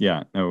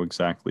 no,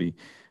 exactly.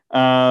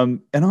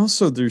 And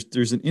also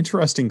there's an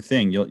interesting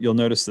thing. You'll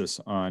notice this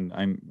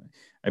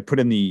I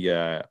put in the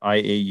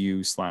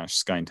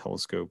IAU/Sky and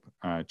Telescope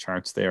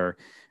charts there.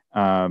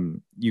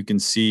 You can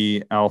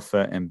see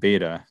alpha and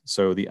beta.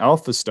 So the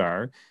alpha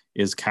star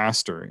is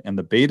Castor and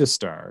the beta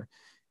star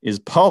is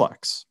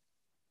Pollux.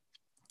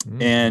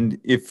 And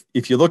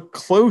if you look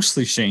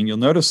closely, Shane, you'll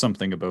notice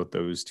something about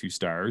those two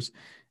stars,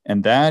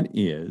 and that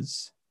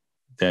is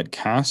that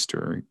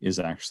Castor is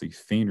actually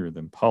fainter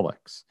than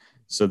Pollux.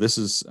 So this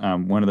is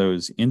one of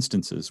those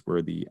instances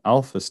where the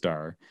alpha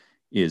star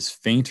is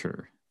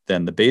fainter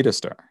than the beta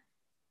star.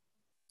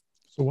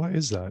 So why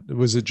is that?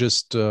 Was it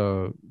just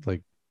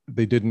like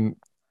they didn't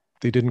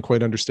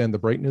quite understand the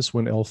brightness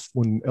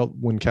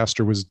when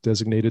Castor was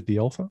designated the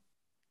alpha?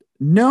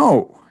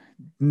 No,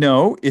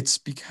 it's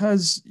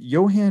because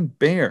Johann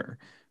Bayer,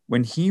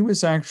 when he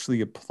was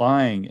actually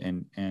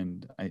applying,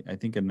 and I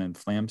think, and then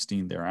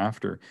Flamstein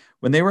thereafter,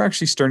 when they were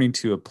actually starting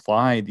to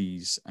apply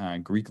these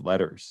Greek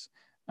letters,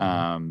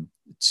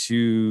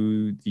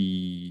 to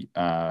the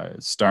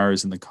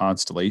stars and the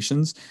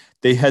constellations,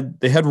 they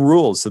had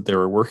rules that they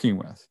were working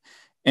with,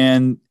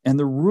 and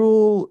the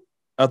rule,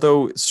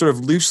 although sort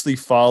of loosely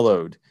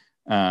followed,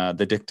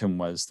 the dictum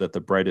was that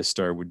the brightest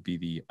star would be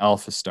the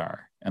alpha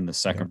star, and the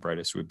second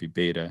brightest would be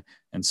beta,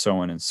 and so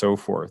on and so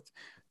forth.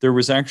 There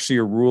was actually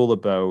a rule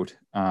about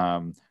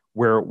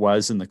where it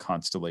was in the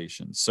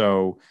constellation.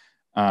 So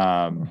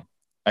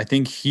I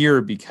think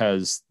here,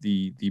 because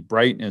the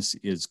brightness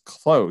is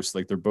close,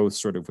 like they're both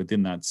sort of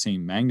within that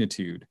same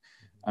magnitude,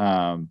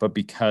 but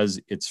because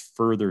it's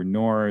further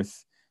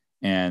north,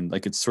 and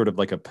like it's sort of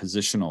like a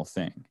positional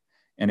thing,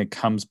 and it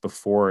comes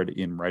before it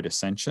in right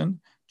ascension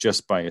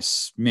just by a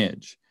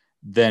smidge,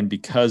 then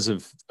because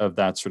of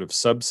that sort of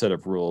subset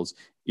of rules,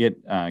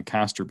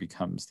 Castor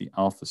becomes the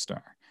alpha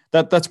star.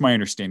 That's my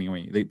understanding. I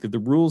mean, the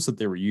rules that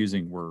they were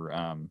using were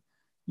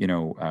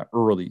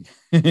early,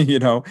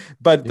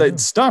 but Yeah.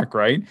 it's stuck,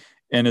 right?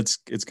 And it's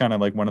kind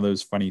of like one of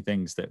those funny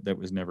things that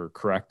was never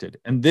corrected.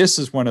 And this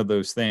is one of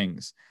those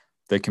things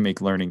that can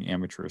make learning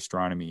amateur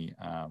astronomy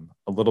a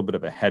little bit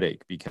of a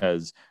headache,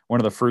 because one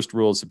of the first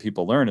rules that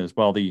people learn is,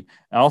 well, the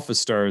alpha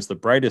star is the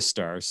brightest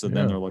star. So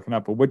then they're looking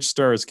up, well, which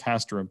star is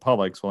Castor and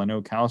Pollux? Well, I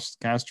know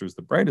Castor is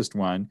the brightest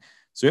one,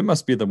 so it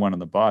must be the one on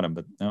the bottom.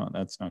 But no,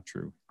 that's not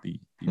true. The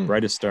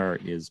brightest star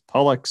is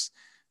Pollux.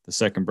 The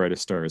second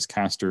brightest star is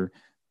Castor,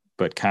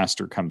 but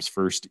Castor comes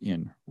first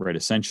in right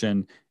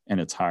ascension, and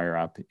it's higher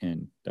up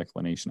in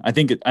declination. I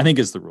think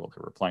is the rule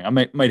they were applying. I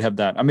might have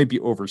that. I might be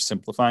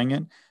oversimplifying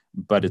it,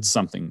 but it's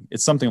something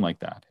like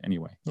that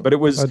anyway. But it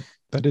was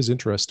that is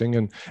interesting,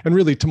 and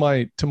really to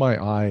my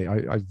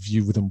eye, I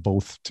view them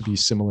both to be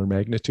similar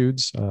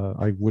magnitudes.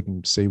 I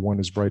wouldn't say one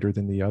is brighter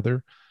than the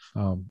other.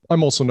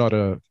 I'm also not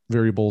a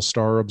variable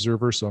star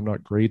observer, so I'm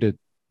not great at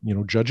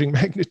judging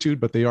magnitude,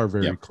 but they are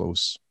very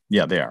close.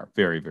 Yeah, they are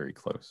very, very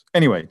close.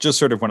 Anyway, just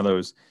sort of one of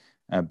those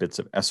bits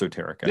of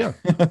esoterica.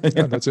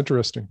 Yeah, that's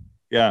interesting.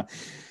 Yeah.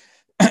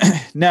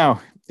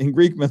 Now, in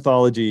Greek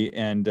mythology,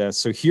 and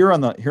so here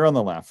on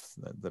the left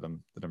that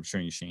I'm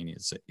showing you, Shane,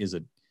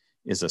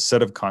 is a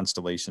set of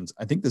constellations.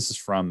 I think this is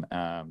from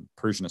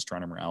Persian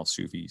astronomer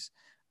Al-Sufi's.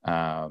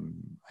 I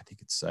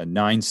think it's a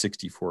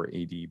 964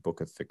 AD Book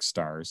of Fixed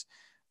Stars,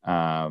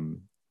 and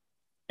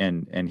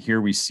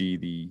here we see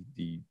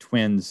the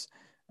twins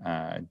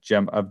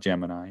of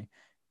Gemini.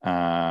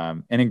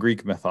 And in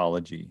Greek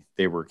mythology,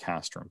 they were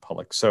Castor and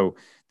Pollux. So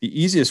the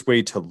easiest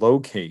way to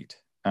locate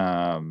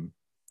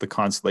the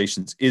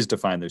constellations is to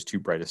find those two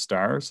brightest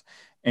stars,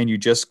 and you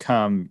just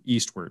come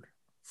eastward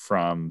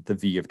from the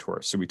V of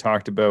Taurus. So we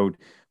talked about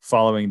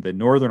following the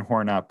northern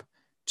horn up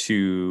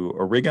to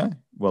Auriga.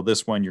 Well,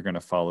 this one you're going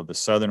to follow the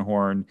southern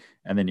horn,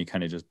 and then you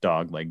kind of just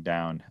dogleg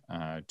down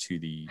to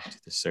the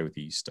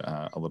southeast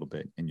a little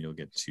bit, and you'll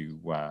get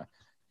to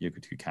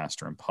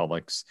Castor and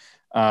Pollux.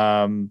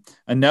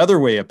 Another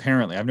way,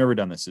 apparently, I've never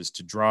done this, is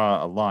to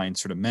draw a line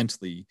sort of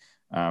mentally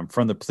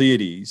from the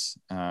Pleiades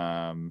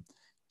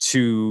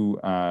to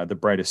the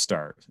brightest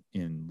star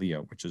in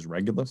Leo, which is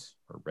Regulus,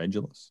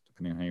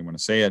 depending on how you want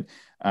to say it.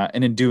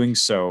 And in doing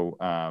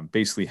so,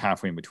 basically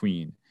halfway in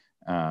between,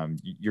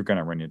 you're going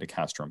to run into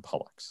Castor and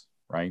Pollux,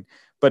 right?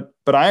 But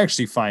I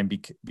actually find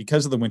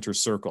because of the winter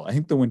circle, I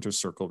think the winter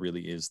circle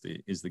really is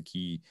the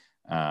key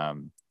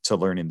to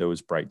learning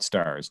those bright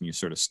stars. And you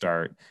sort of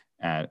start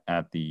at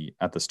the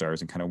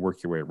stars and kind of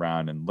work your way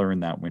around and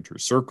learn that winter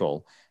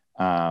circle,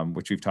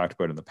 which we've talked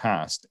about in the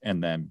past.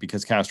 And then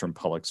because Castor and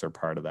Pollux are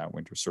part of that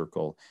winter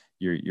circle,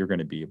 you're going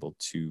to be able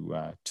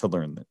to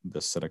learn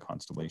this set of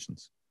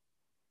constellations.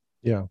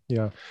 Yeah.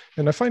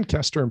 And I find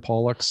Castor and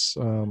Pollux,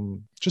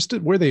 just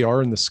where they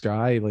are in the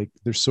sky, like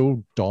they're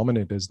so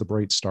dominant as the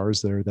bright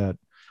stars there that,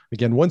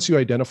 again, once you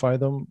identify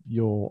them,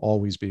 you'll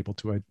always be able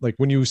to, like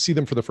when you see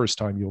them for the first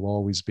time, you'll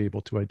always be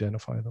able to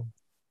identify them.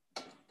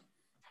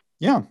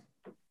 Yeah.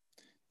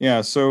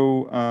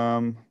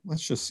 So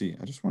let's just see.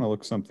 I just want to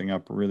look something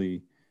up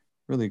really,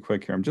 really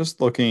quick here. I'm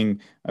just looking.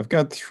 I've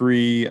got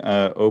 3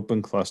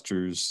 open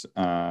clusters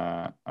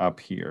up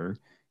here.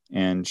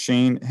 And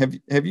Shane,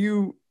 have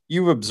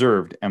you've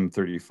observed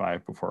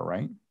M35 before,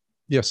 right?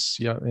 Yes.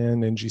 Yeah.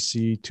 And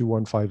NGC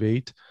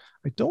 2158.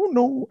 I don't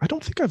know. I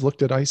don't think I've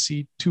looked at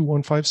IC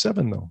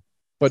 2157 though.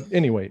 But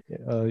anyway,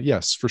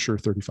 yes, for sure,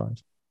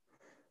 35.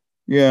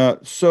 Yeah.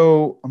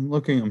 So I'm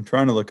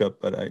trying to look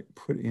up, but I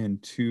put in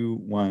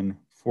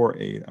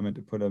 2148. I meant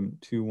to put in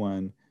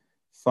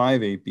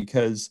 2158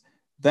 because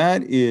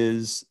that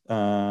is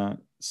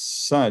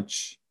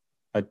such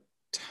a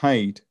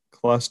tight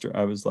cluster.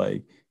 I was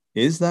like,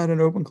 is that an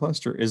open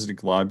cluster? Is it a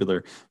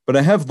globular? But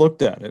I have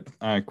looked at it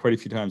quite a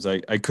few times. I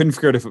couldn't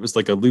figure out if it was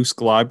like a loose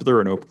globular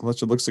or an open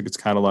cluster. It looks like it's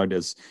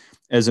cataloged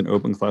as an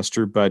open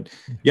cluster. But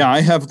yeah,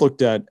 I have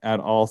looked at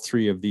all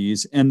 3 of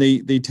these, and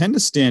they tend to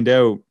stand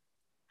out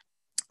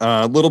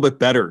a little bit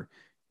better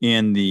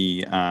in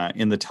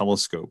the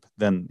telescope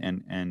than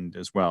and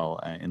as well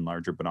in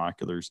larger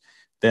binoculars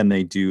than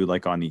they do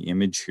like on the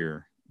image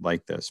here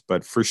like this.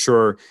 But for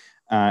sure,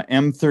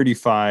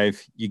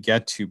 M35 you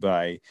get to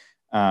by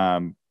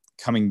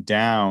coming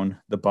down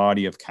the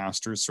body of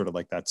Castor, sort of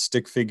like that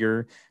stick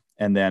figure,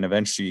 and then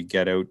eventually you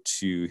get out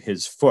to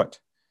his foot,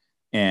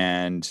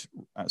 and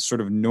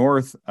sort of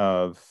north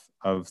of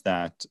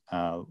that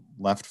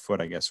left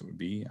foot, I guess it would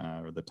be,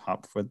 or the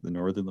top foot, the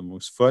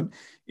northernmost foot,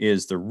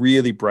 is the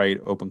really bright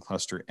open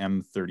cluster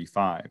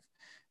M35.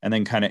 And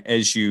then kind of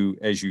as you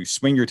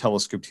swing your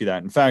telescope to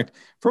that, in fact,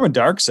 from a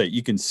dark site,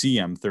 you can see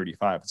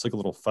M35. It's like a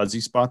little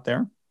fuzzy spot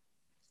there.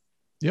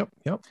 Yep.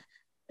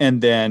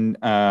 And then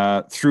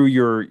through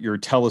your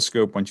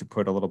telescope, once you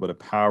put a little bit of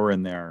power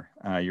in there,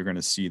 you're going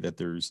to see that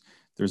there's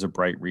a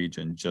bright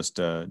region just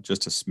a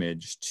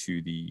smidge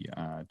to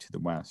the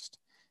west.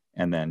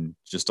 And then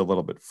just a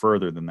little bit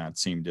further than that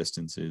same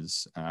distance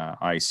is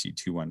IC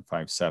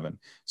 2157.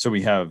 So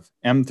we have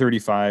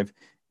M35,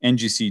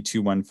 NGC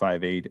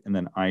 2158, and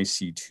then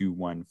IC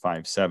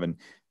 2157.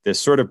 This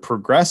sort of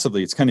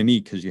progressively, it's kind of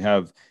neat because you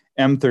have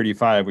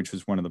M35, which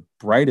was one of the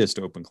brightest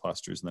open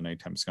clusters in the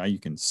nighttime sky. You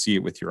can see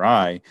it with your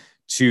eye,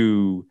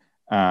 to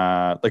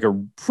like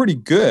a pretty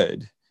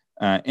good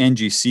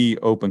NGC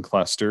open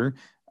cluster,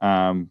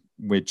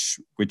 which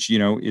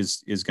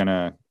is going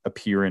to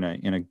appear in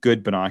a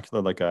good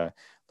binocular, like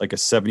a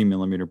 70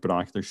 millimeter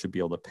binocular should be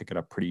able to pick it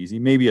up pretty easy.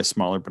 Maybe a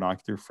smaller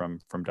binocular from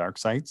dark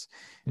sites.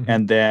 Mm-hmm.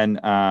 And then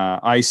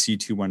IC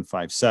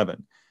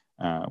 2157,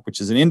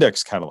 which is an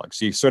index catalog.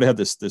 So you sort of have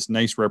this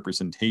nice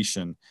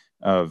representation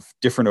of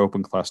different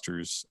open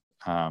clusters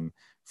from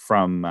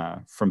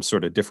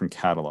sort of different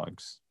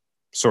catalogs.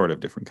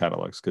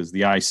 Because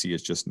the IC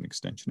is just an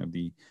extension of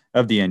the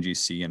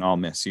NGC, and all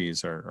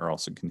Messiers are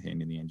also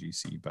contained in the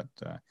NGC. But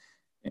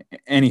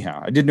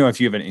anyhow, I didn't know if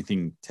you have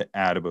anything to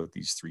add about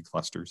these three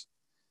clusters.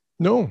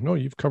 No,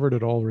 you've covered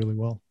it all really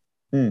well.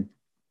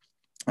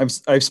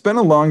 I've spent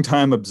a long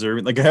time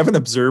observing, like I haven't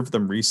observed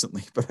them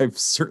recently, but I've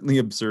certainly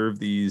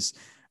observed these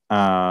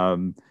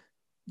to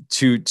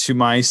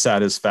my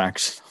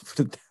satisfaction. I'll put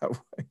it that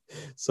way.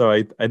 So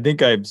I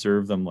think I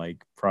observed them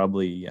like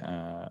probably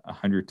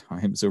 100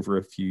 times over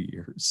a few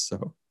years.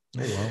 So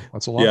oh wow,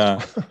 that's a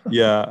lot.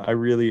 Yeah, I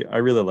really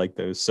like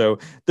those. So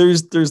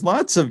there's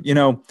lots of,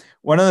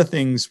 one of the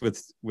things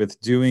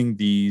with doing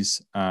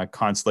these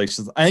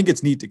constellations, I think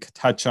it's neat to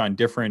touch on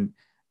different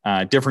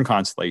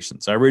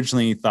constellations. I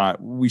originally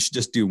thought we should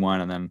just do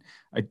one, and then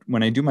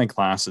when I do my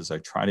classes, I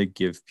try to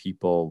give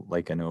people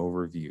like an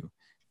overview,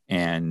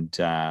 and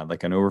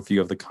like an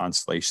overview of the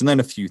constellation, then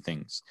a few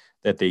things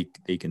that they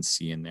can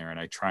see in there. And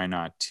I try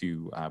not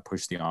to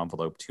push the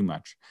envelope too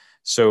much.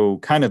 So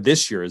kind of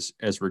this year,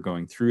 as we're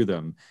going through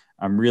them,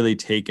 I'm really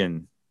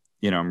kind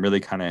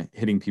of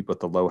hitting people with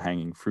the low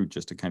hanging fruit,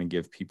 just to kind of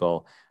give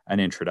people an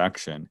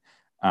introduction.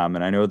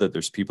 And I know that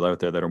there's people out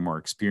there that are more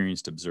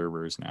experienced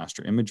observers and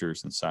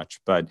astroimagers and such,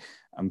 but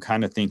I'm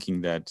kind of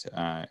thinking that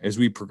as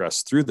we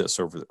progress through this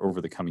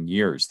over the coming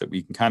years, that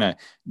we can kind of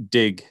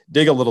dig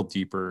a little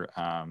deeper,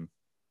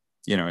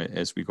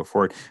 as we go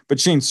forward. But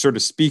Shane, sort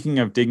of speaking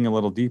of digging a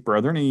little deeper,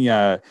 are there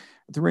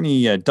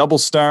any double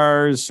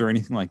stars or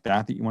anything like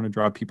that you want to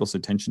draw people's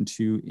attention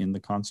to in the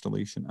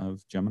constellation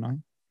of Gemini,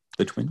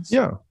 the twins?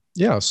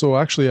 Yeah. So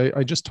actually,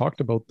 I just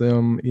talked about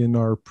them in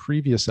our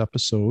previous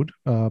episode,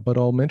 but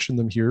I'll mention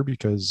them here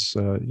because,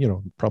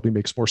 it probably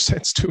makes more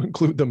sense to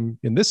include them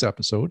in this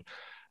episode.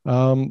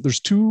 There's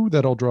two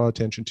that I'll draw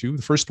attention to.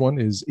 The first one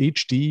is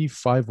HD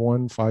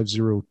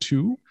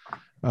 51502.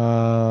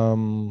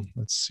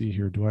 Let's see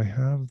here. Do I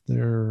have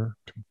their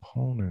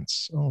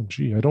components? Oh,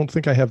 gee, I don't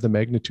think I have the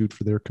magnitude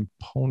for their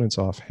components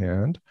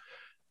offhand.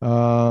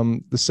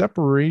 The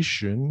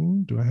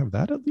separation, do I have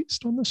that at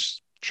least on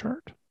this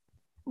chart?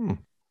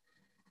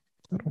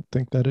 I don't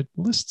think that it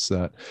lists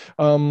that.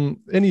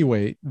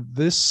 Anyway,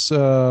 these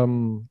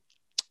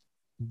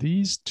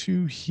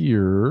two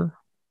here.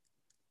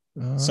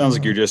 Sounds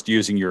like you're just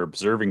using your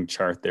observing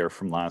chart there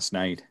from last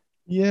night.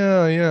 Yeah,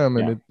 I am,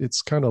 and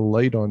it's kind of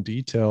light on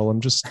detail. I'm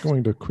just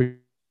going to quick.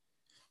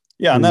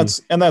 Yeah, and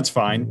that's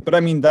fine. But I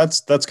mean, that's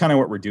kind of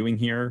what we're doing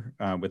here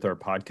with our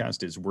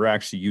podcast. Is we're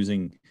actually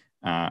using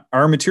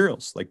our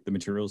materials, like the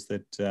materials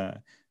that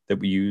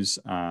we use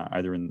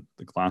either in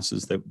the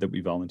classes that we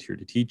volunteer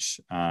to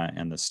teach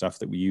and the stuff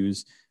that we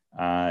use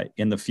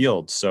in the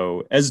field.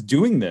 So as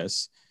doing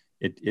this,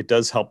 it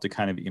does help to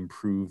kind of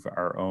improve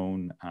our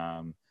own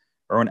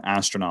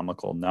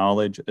astronomical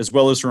knowledge, as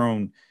well as our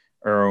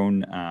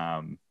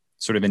own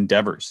sort of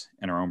endeavors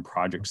and our own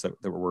projects that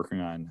we're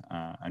working on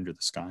under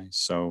the sky.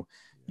 So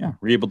yeah,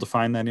 were you able to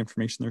find that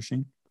information there,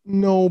 Shane?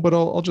 No, but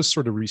I'll just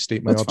sort of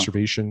restate my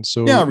observation.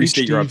 So yeah,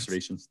 restate your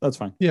observations. That's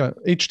fine. Yeah,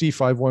 HD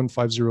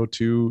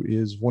 51502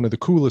 is one of the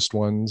coolest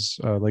ones,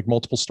 like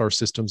multiple star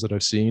systems that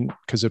I've seen,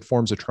 because it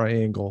forms a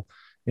triangle,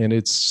 and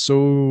it's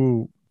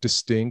so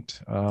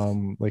distinct.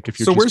 Like if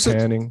you're just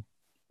panning.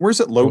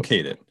 Where's it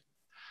located?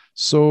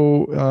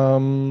 So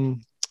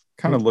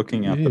kind of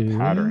looking at the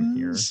pattern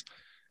here.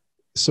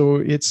 So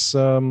it's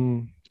I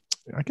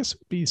guess it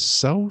would be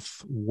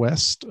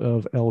southwest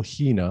of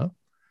Elhina.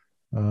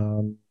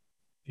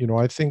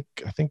 I think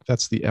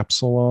that's the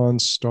Epsilon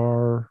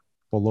star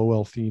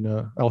below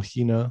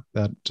Elhina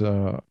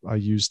that I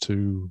use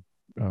to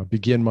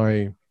begin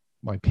my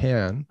my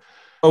pan.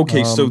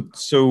 Okay,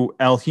 so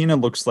Alhina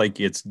looks like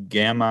it's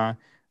Gamma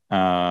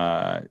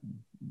uh,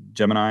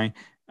 Gemini,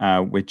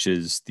 which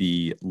is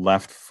the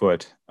left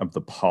foot of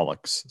the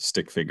Pollux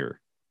stick figure.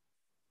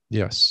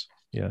 Yes,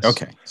 yes.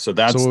 Okay, so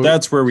So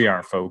that's where we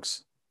are,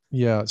 folks.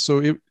 yeah,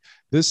 so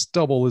this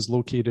double is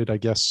located, I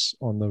guess,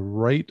 on the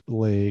right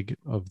leg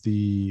of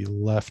the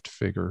left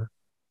figure.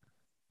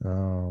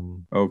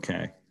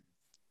 Okay.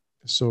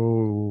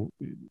 So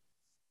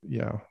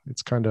yeah,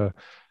 it's kind of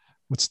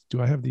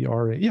do I have the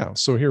RA? Yeah,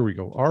 so here we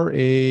go.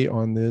 RA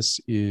on this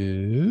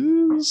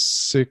is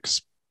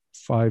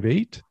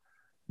 658,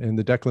 and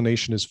the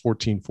declination is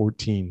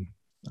 1414.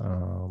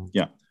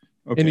 Yeah.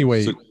 Okay.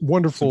 Anyway, So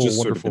wonderful,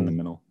 just sort of in the wonderful.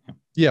 middle. Yeah.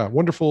 Yeah,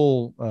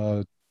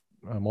 wonderful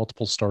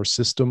multiple star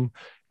system.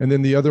 And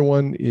then the other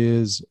one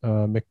is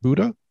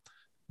Macbuda,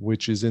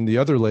 which is in the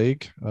other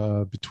leg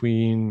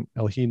between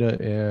Elhina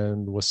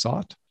and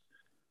Wasat.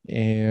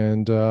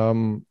 And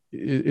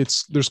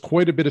it's there's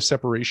quite a bit of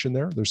separation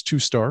there. There's two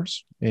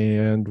stars,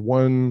 and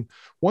one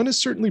is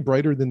certainly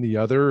brighter than the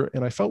other.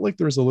 And I felt like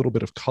there's a little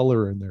bit of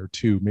color in there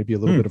too, maybe a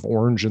little bit of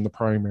orange in the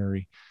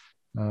primary.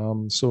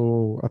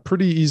 So a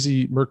pretty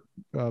easy.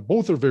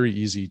 Both are very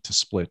easy to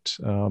split,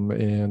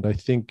 and I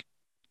think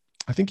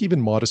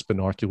even modest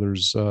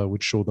binoculars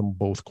would show them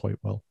both quite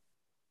well.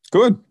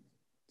 Good.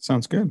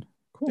 Sounds good.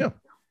 Cool. Yeah.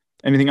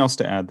 Anything else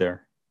to add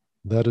there?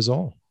 That is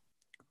all.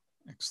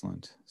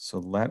 Excellent. So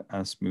let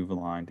us move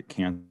along to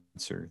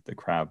Cancer, the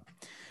crab.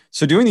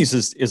 So doing these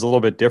is a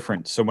little bit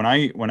different. So when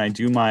I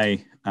do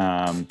my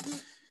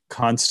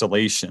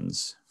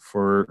constellations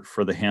for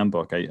the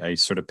handbook, I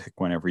sort of pick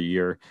one every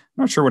year.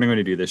 I'm not sure what I'm going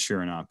to do this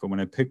year or not, but when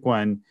I pick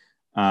one,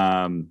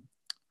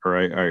 or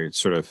I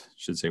sort of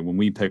should say when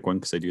we pick one,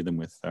 because I do them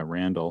with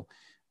Randall,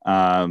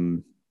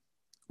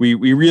 we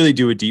really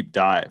do a deep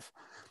dive.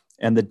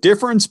 And the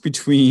difference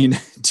between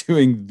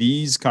doing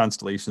these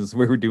constellations,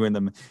 we were doing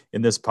them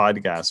in this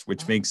podcast,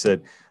 which makes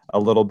it a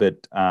little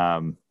bit,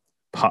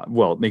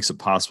 it makes it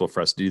possible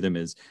for us to do them,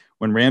 is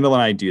when Randall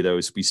and I do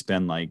those, we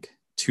spend like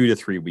 2 to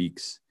 3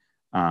 weeks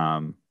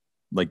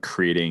like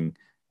creating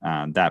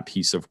that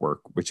piece of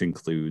work, which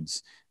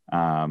includes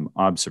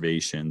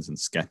observations and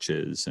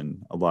sketches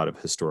and a lot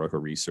of historical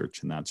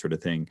research and that sort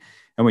of thing.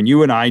 And when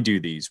you and I do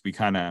these, we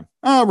kind of,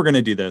 we're going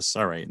to do this.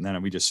 All right. And then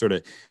we just sort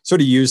of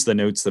use the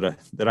notes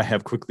that I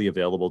have quickly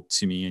available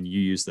to me, and you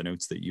use the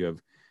notes that you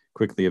have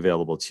quickly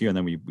available to you. And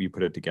then we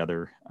put it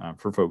together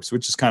for folks,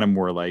 which is kind of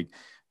more like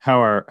how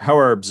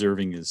our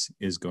observing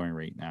is going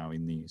right now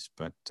in these.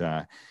 But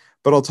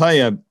I'll tell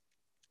you,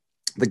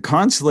 the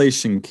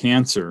constellation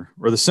Cancer,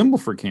 or the symbol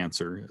for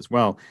Cancer as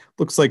well,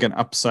 looks like an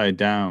upside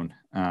down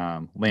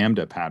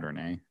lambda pattern,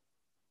 eh?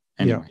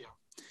 Anyway. Yeah.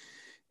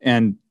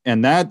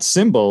 And that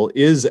symbol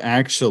is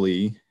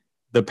actually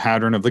the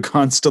pattern of the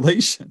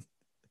constellation.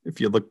 If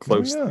you look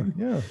closely. Oh,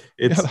 yeah.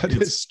 That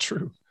is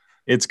true.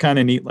 It's kind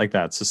of neat like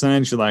that. So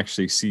sometimes you'll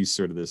actually see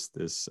sort of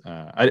this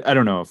I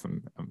don't know if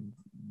I'm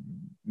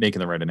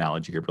making the right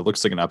analogy here, but it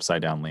looks like an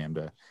upside down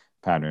lambda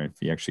pattern.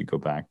 If you actually go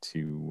back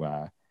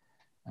to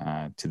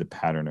the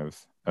pattern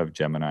of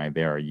Gemini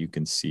there, you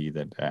can see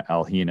that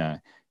Alhina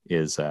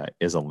is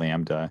a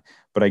lambda,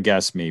 but I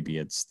guess maybe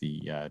it's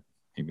the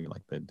maybe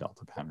like the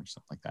delta pattern or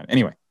something like that.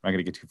 Anyway, I'm not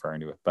going to get too far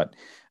into it, but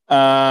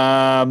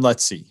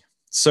let's see.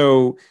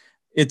 So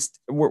it's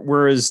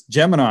whereas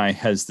Gemini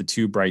has the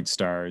 2 bright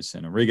stars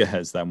and Auriga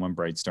has that 1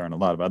 bright star and a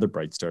lot of other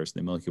bright stars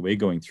in the Milky Way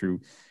going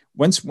through.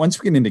 Once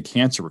we get into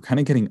Cancer, we're kind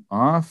of getting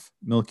off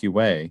Milky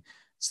Way,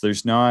 so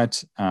there's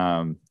not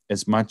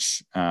as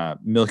much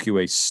Milky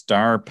Way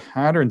star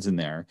patterns in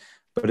there,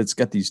 but it's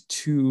got these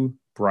 2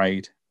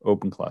 bright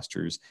open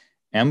clusters,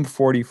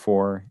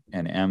 M44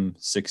 and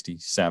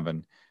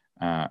M67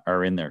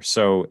 are in there.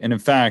 So, and in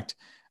fact,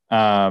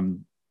 that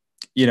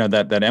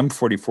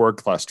M44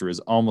 cluster is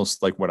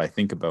almost like what I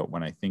think about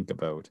when I think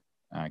about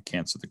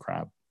Cancer the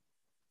crab.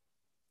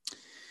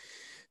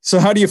 So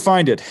how do you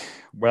find it?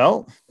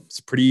 Well, it's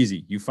pretty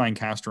easy. You find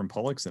Castor and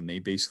Pollux, and they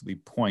basically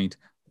point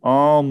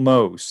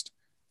almost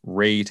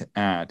right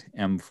at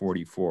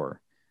M44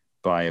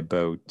 by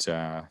about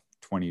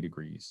 20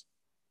 degrees.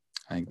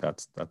 I think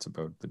that's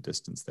about the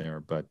distance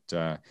there. But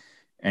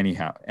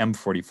anyhow,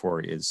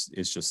 M44 is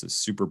just a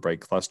super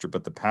bright cluster,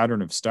 but the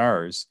pattern of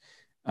stars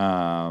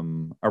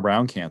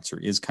around Cancer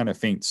is kind of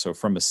faint. So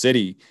from a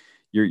city,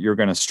 you're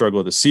going to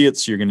struggle to see it.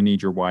 So you're going to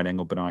need your wide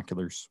angle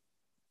binoculars.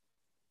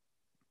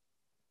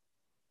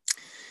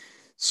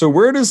 So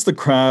where does the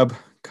crab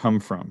come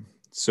from?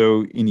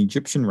 So in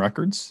Egyptian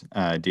records,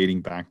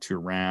 dating back to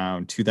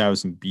around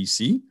 2000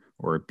 BC,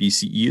 or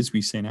BCE as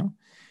we say now,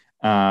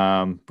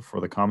 before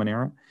the Common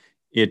Era,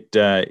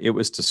 it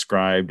was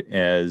described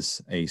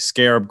as a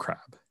scarab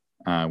crab,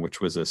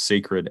 which was a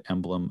sacred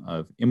emblem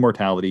of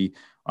immortality,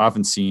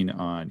 often seen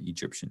on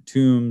Egyptian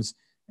tombs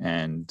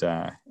and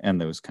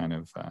those kind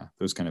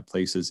of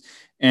places.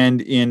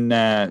 And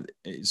in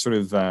sort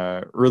of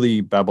early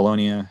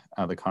Babylonia,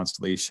 the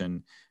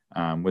constellation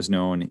was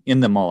known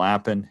in the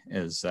Malapan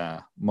as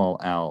Mal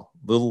al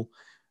Lil,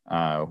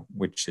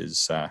 which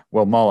is,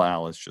 well, Mul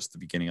Al is just the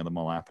beginning of the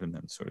Mulapid, and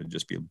then sort of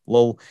just be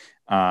Lul,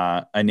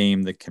 a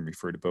name that can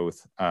refer to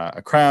both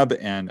a crab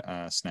and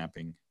a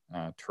snapping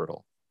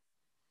turtle.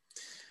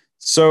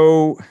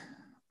 So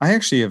I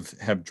actually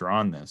have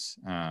drawn this.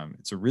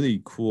 It's a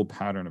really cool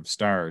pattern of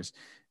stars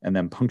and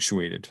then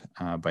punctuated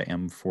by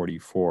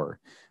M44.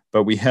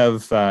 But we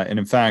have, and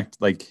in fact,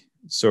 like,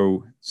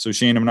 so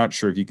Shane, I'm not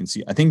sure if you can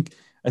see, I think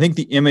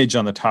the image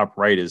on the top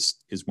right is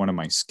one of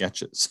my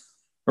sketches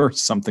or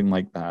something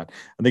like that.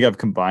 I think I've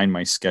combined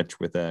my sketch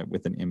with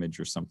an image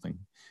or something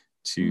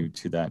to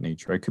that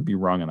nature. I could be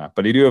wrong on that,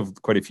 but I do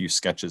have quite a few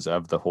sketches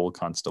of the whole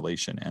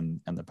constellation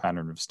and the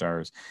pattern of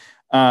stars.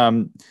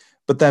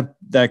 But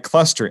that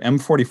cluster,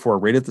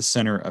 M44, right at the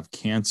center of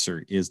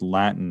Cancer, is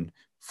Latin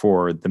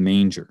for the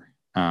manger,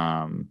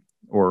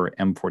 or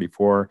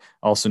M44,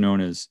 also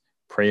known as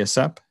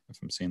Praesep, if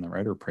I'm saying that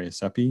right, or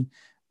Praesepi.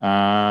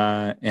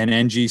 And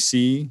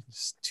NGC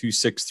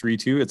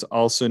 2632, it's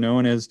also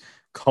known as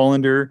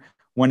Colander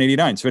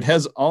 189. So it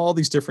has all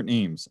these different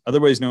names,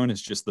 otherwise known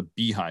as just the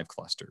beehive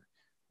cluster,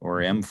 or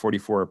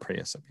M44 or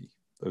Praesepi.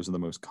 Those are the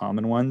most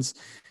common ones.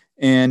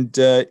 And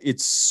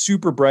it's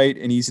super bright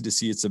and easy to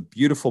see. It's a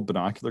beautiful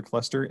binocular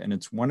cluster, and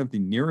it's one of the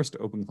nearest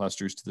open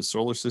clusters to the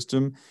solar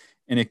system.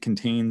 And it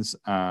contains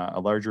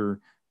a larger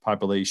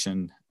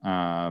population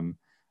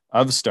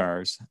of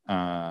stars,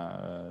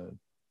 than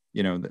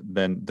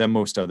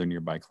most other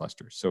nearby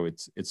clusters. So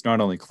it's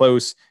not only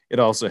close, it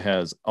also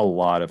has a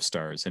lot of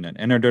stars in it.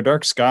 And under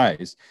dark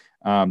skies,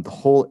 the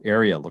whole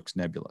area looks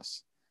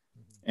nebulous,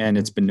 and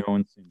it's been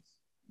known since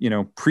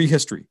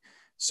prehistory.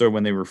 So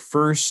when they were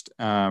first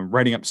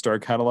writing up star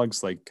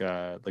catalogs, like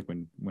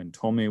when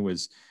Ptolemy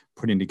was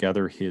putting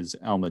together his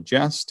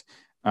Almagest,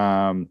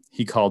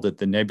 he called it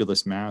the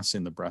nebulous mass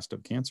in the breast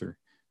of Cancer.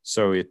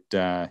 So it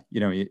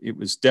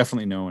was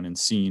definitely known and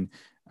seen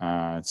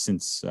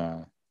since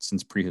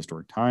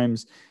prehistoric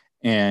times.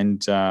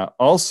 And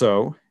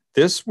also,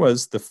 this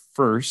was the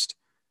first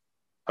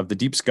of the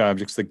deep sky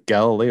objects that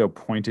Galileo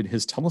pointed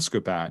his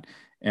telescope at.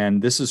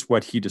 And this is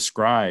what he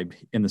described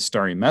in the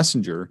Starry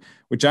Messenger,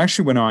 which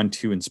actually went on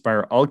to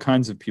inspire all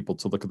kinds of people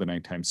to look at the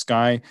nighttime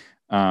sky,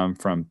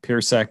 from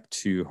Persek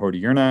to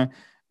Hodierna,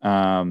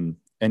 and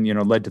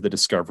led to the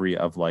discovery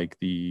of like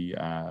the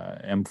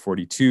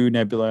M42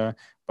 nebula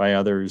by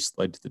others,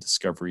 led to the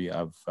discovery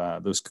of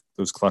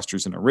those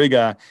clusters in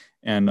Auriga,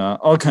 and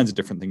all kinds of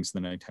different things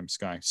in the nighttime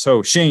sky.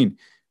 So Shane,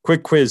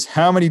 quick quiz: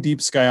 how many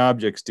deep sky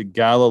objects did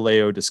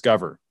Galileo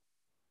discover?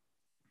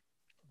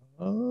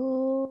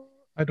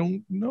 I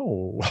don't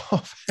know.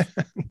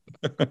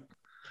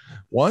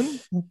 1,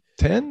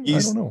 10? I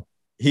don't know.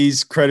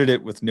 He's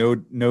credited with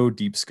no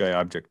deep sky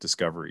object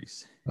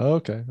discoveries.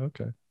 Okay.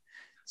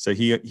 So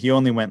he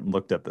only went and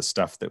looked at the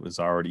stuff that was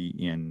already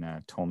in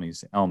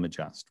Ptolemy's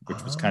Almagest,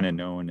 which was kind of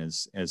known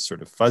as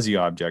sort of fuzzy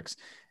objects.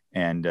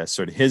 And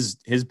sort of his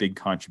big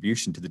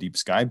contribution to the deep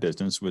sky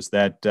business was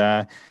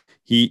that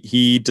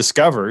he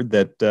discovered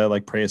that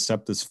like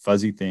Praesep, this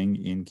fuzzy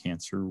thing in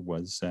Cancer,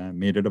 was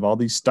made out of all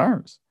these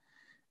stars,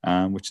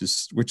 which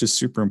is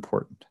super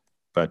important.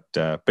 But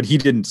he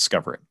didn't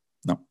discover it.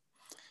 No,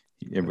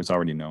 it was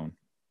already known.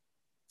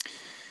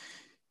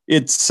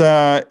 It's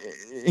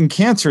in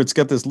Cancer, it's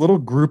got this little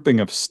grouping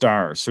of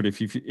stars. Sort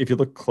of if you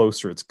look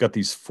closer, it's got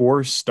these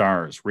 4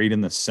 stars right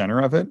in the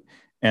center of it.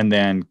 And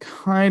then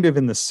kind of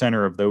in the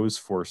center of those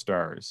 4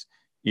 stars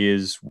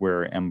is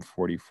where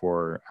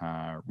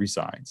M44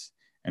 resides.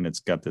 And it's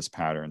got this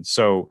pattern.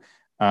 So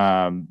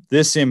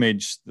this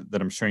image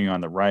that I'm showing you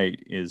on the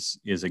right is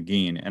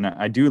again, and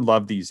I do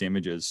love these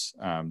images.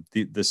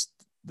 This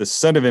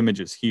set of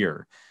images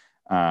here,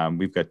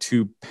 we've got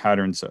 2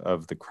 patterns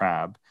of the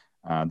crab.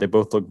 They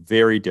both look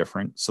very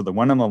different. So the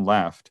one on the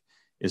left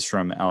is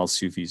from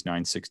Al-Sufi's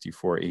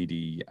 964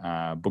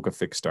 AD Book of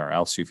Fixed Star.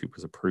 Al-Sufi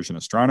was a Persian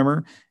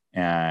astronomer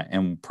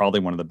and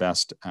probably one of the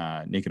best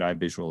naked eye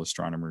visual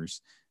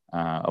astronomers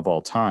of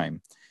all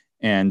time.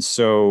 And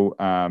so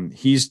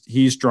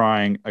he's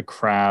drawing a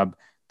crab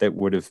that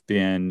would have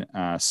been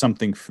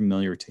something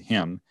familiar to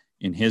him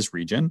in his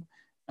region.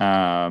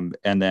 And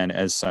then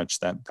as such,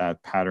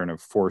 that pattern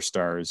of 4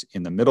 stars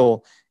in the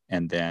middle.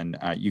 And then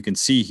you can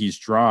see he's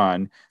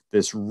drawn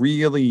this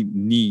really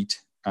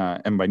neat,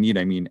 and by neat,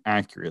 I mean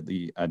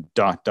accurately, a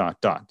dot, dot,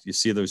 dot. You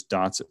see those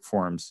dots? It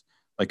forms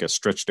like a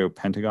stretched out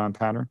pentagon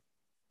pattern.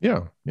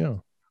 Yeah.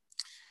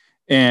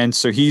 And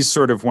so he's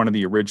sort of one of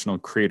the original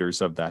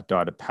creators of that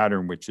dotted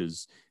pattern, which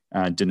is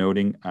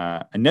denoting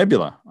a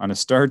nebula on a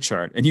star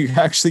chart. And you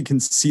actually can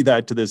see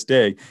that to this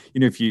day.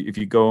 If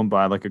you go and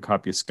buy like a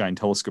copy of Sky and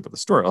Telescope at the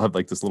store, it'll have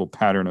like this little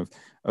pattern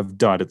of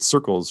dotted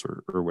circles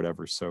or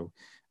whatever. So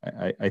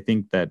I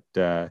think that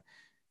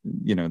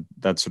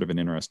that's sort of an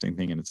interesting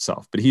thing in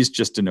itself. But he's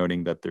just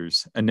denoting that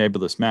there's a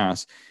nebulous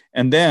mass.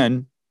 And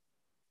then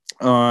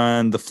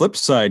on the flip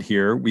side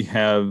here, we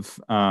have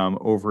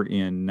over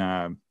in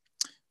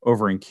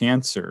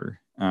Cancer,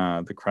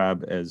 the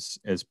crab as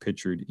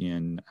pictured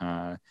in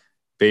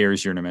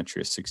Bayer's Uranometria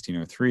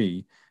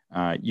 1603,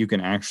 you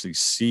can actually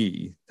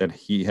see that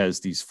he has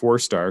these 4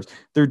 stars.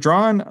 They're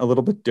drawn a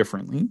little bit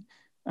differently,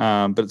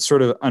 but it's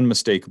sort of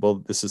unmistakable.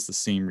 This is the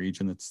same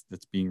region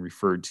that's being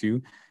referred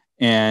to.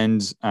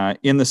 And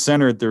in the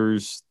center,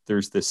 there's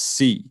this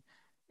C,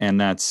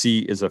 and that C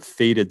is a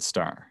fated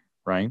star,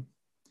 right?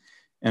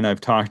 And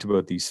I've talked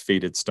about these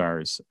fated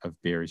stars of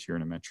Bayer's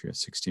Uranometria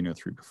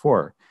 1603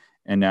 before.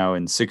 And now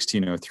in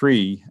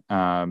 1603,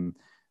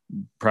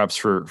 perhaps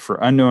for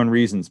unknown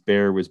reasons,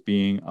 Bayer was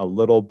being a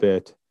little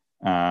bit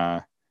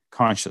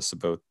conscious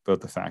about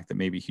the fact that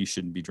maybe he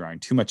shouldn't be drawing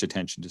too much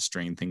attention to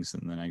strange things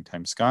in the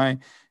nighttime sky.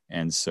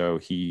 And so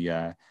he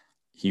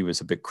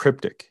was a bit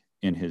cryptic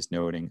in his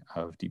noting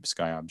of deep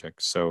sky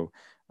objects. So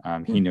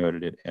he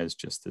noted it as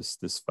just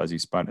this fuzzy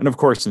spot. And of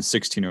course, in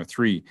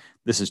 1603,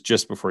 this is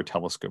just before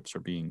telescopes are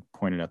being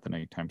pointed at the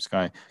nighttime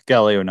sky.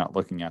 Galileo not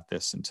looking at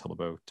this until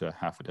about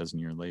half a dozen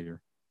years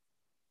later.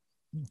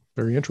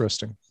 Very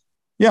interesting.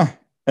 Yeah.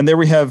 And there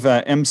we have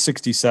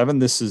M67.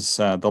 This is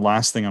the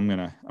last thing I'm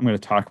gonna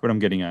talk about. I'm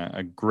getting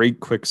a great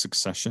quick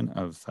succession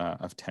of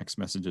text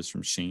messages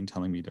from Shane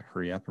telling me to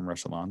hurry up and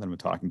rush along, that I'm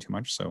talking too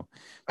much. So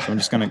I'm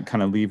just gonna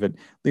kind of leave it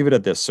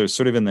at this. So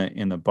sort of in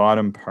the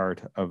bottom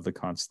part of the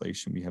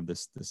constellation, we have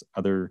this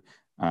other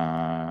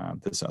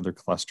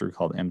cluster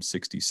called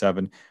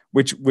M67,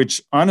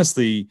 which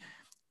honestly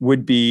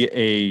would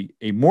be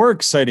a more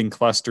exciting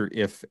cluster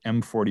if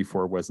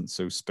M44 wasn't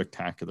so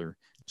spectacular,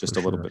 just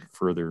a little bit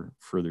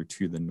further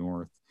to the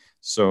north.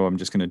 So I'm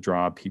just going to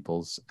draw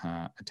people's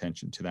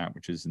attention to that,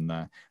 which is in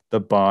the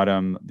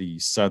bottom, the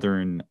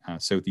southern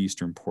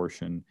southeastern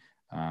portion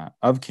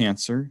of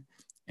Cancer.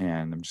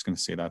 And I'm just going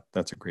to say that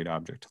that's a great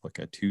object to look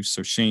at too.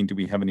 So Shane, do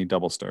we have any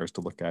double stars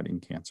to look at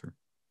in Cancer?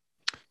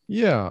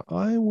 Yeah,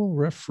 I will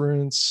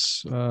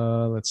reference,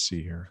 let's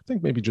see here. I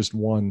think maybe just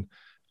one.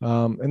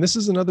 And this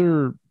is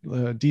another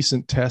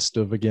decent test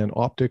of, again,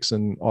 optics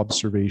and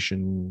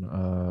observation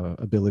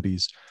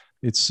abilities.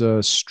 It's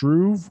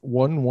Struve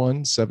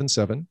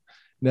 1177.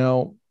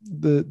 Now,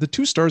 the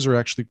 2 stars are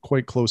actually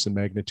quite close in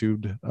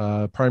magnitude.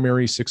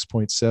 Primary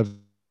 6.7,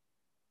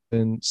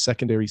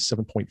 secondary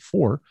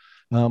 7.4,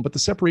 but the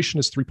separation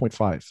is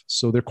 3.5.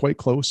 So they're quite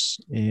close,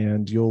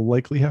 and you'll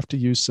likely have to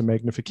use some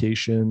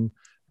magnification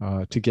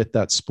to get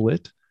that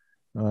split.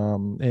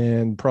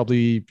 And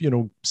probably,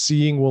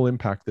 seeing will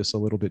impact this a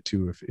little bit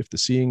too. If the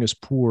seeing is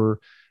poor,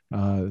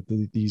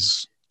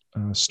 these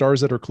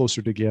stars that are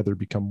closer together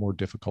become more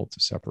difficult to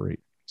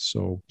separate.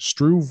 So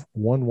Struve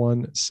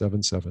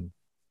 1177.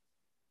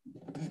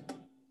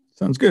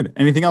 Sounds good.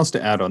 Anything else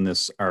to add on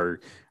this? Our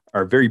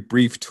very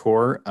brief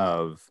tour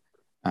of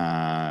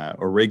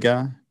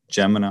Auriga,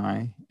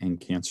 Gemini, and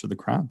Cancer the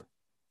Crab.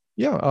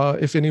 Yeah,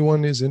 if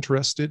anyone is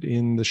interested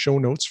in the show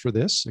notes for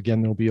this,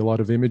 again, there'll be a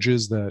lot of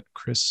images that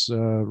Chris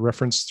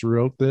referenced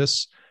throughout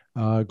this.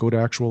 Go to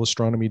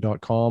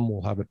actualastronomy.com.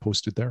 We'll have it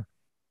posted there.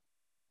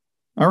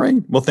 All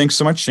right. Well, thanks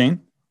so much,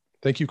 Shane.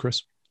 Thank you,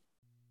 Chris.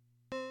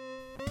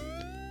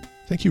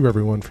 Thank you,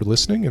 everyone, for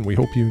listening, and we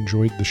hope you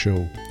enjoyed the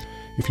show.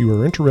 If you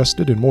are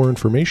interested in more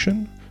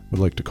information, would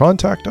like to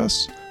contact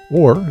us,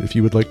 or if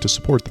you would like to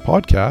support the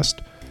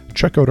podcast,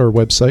 check out our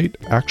website,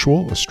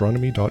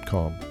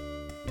 actualastronomy.com.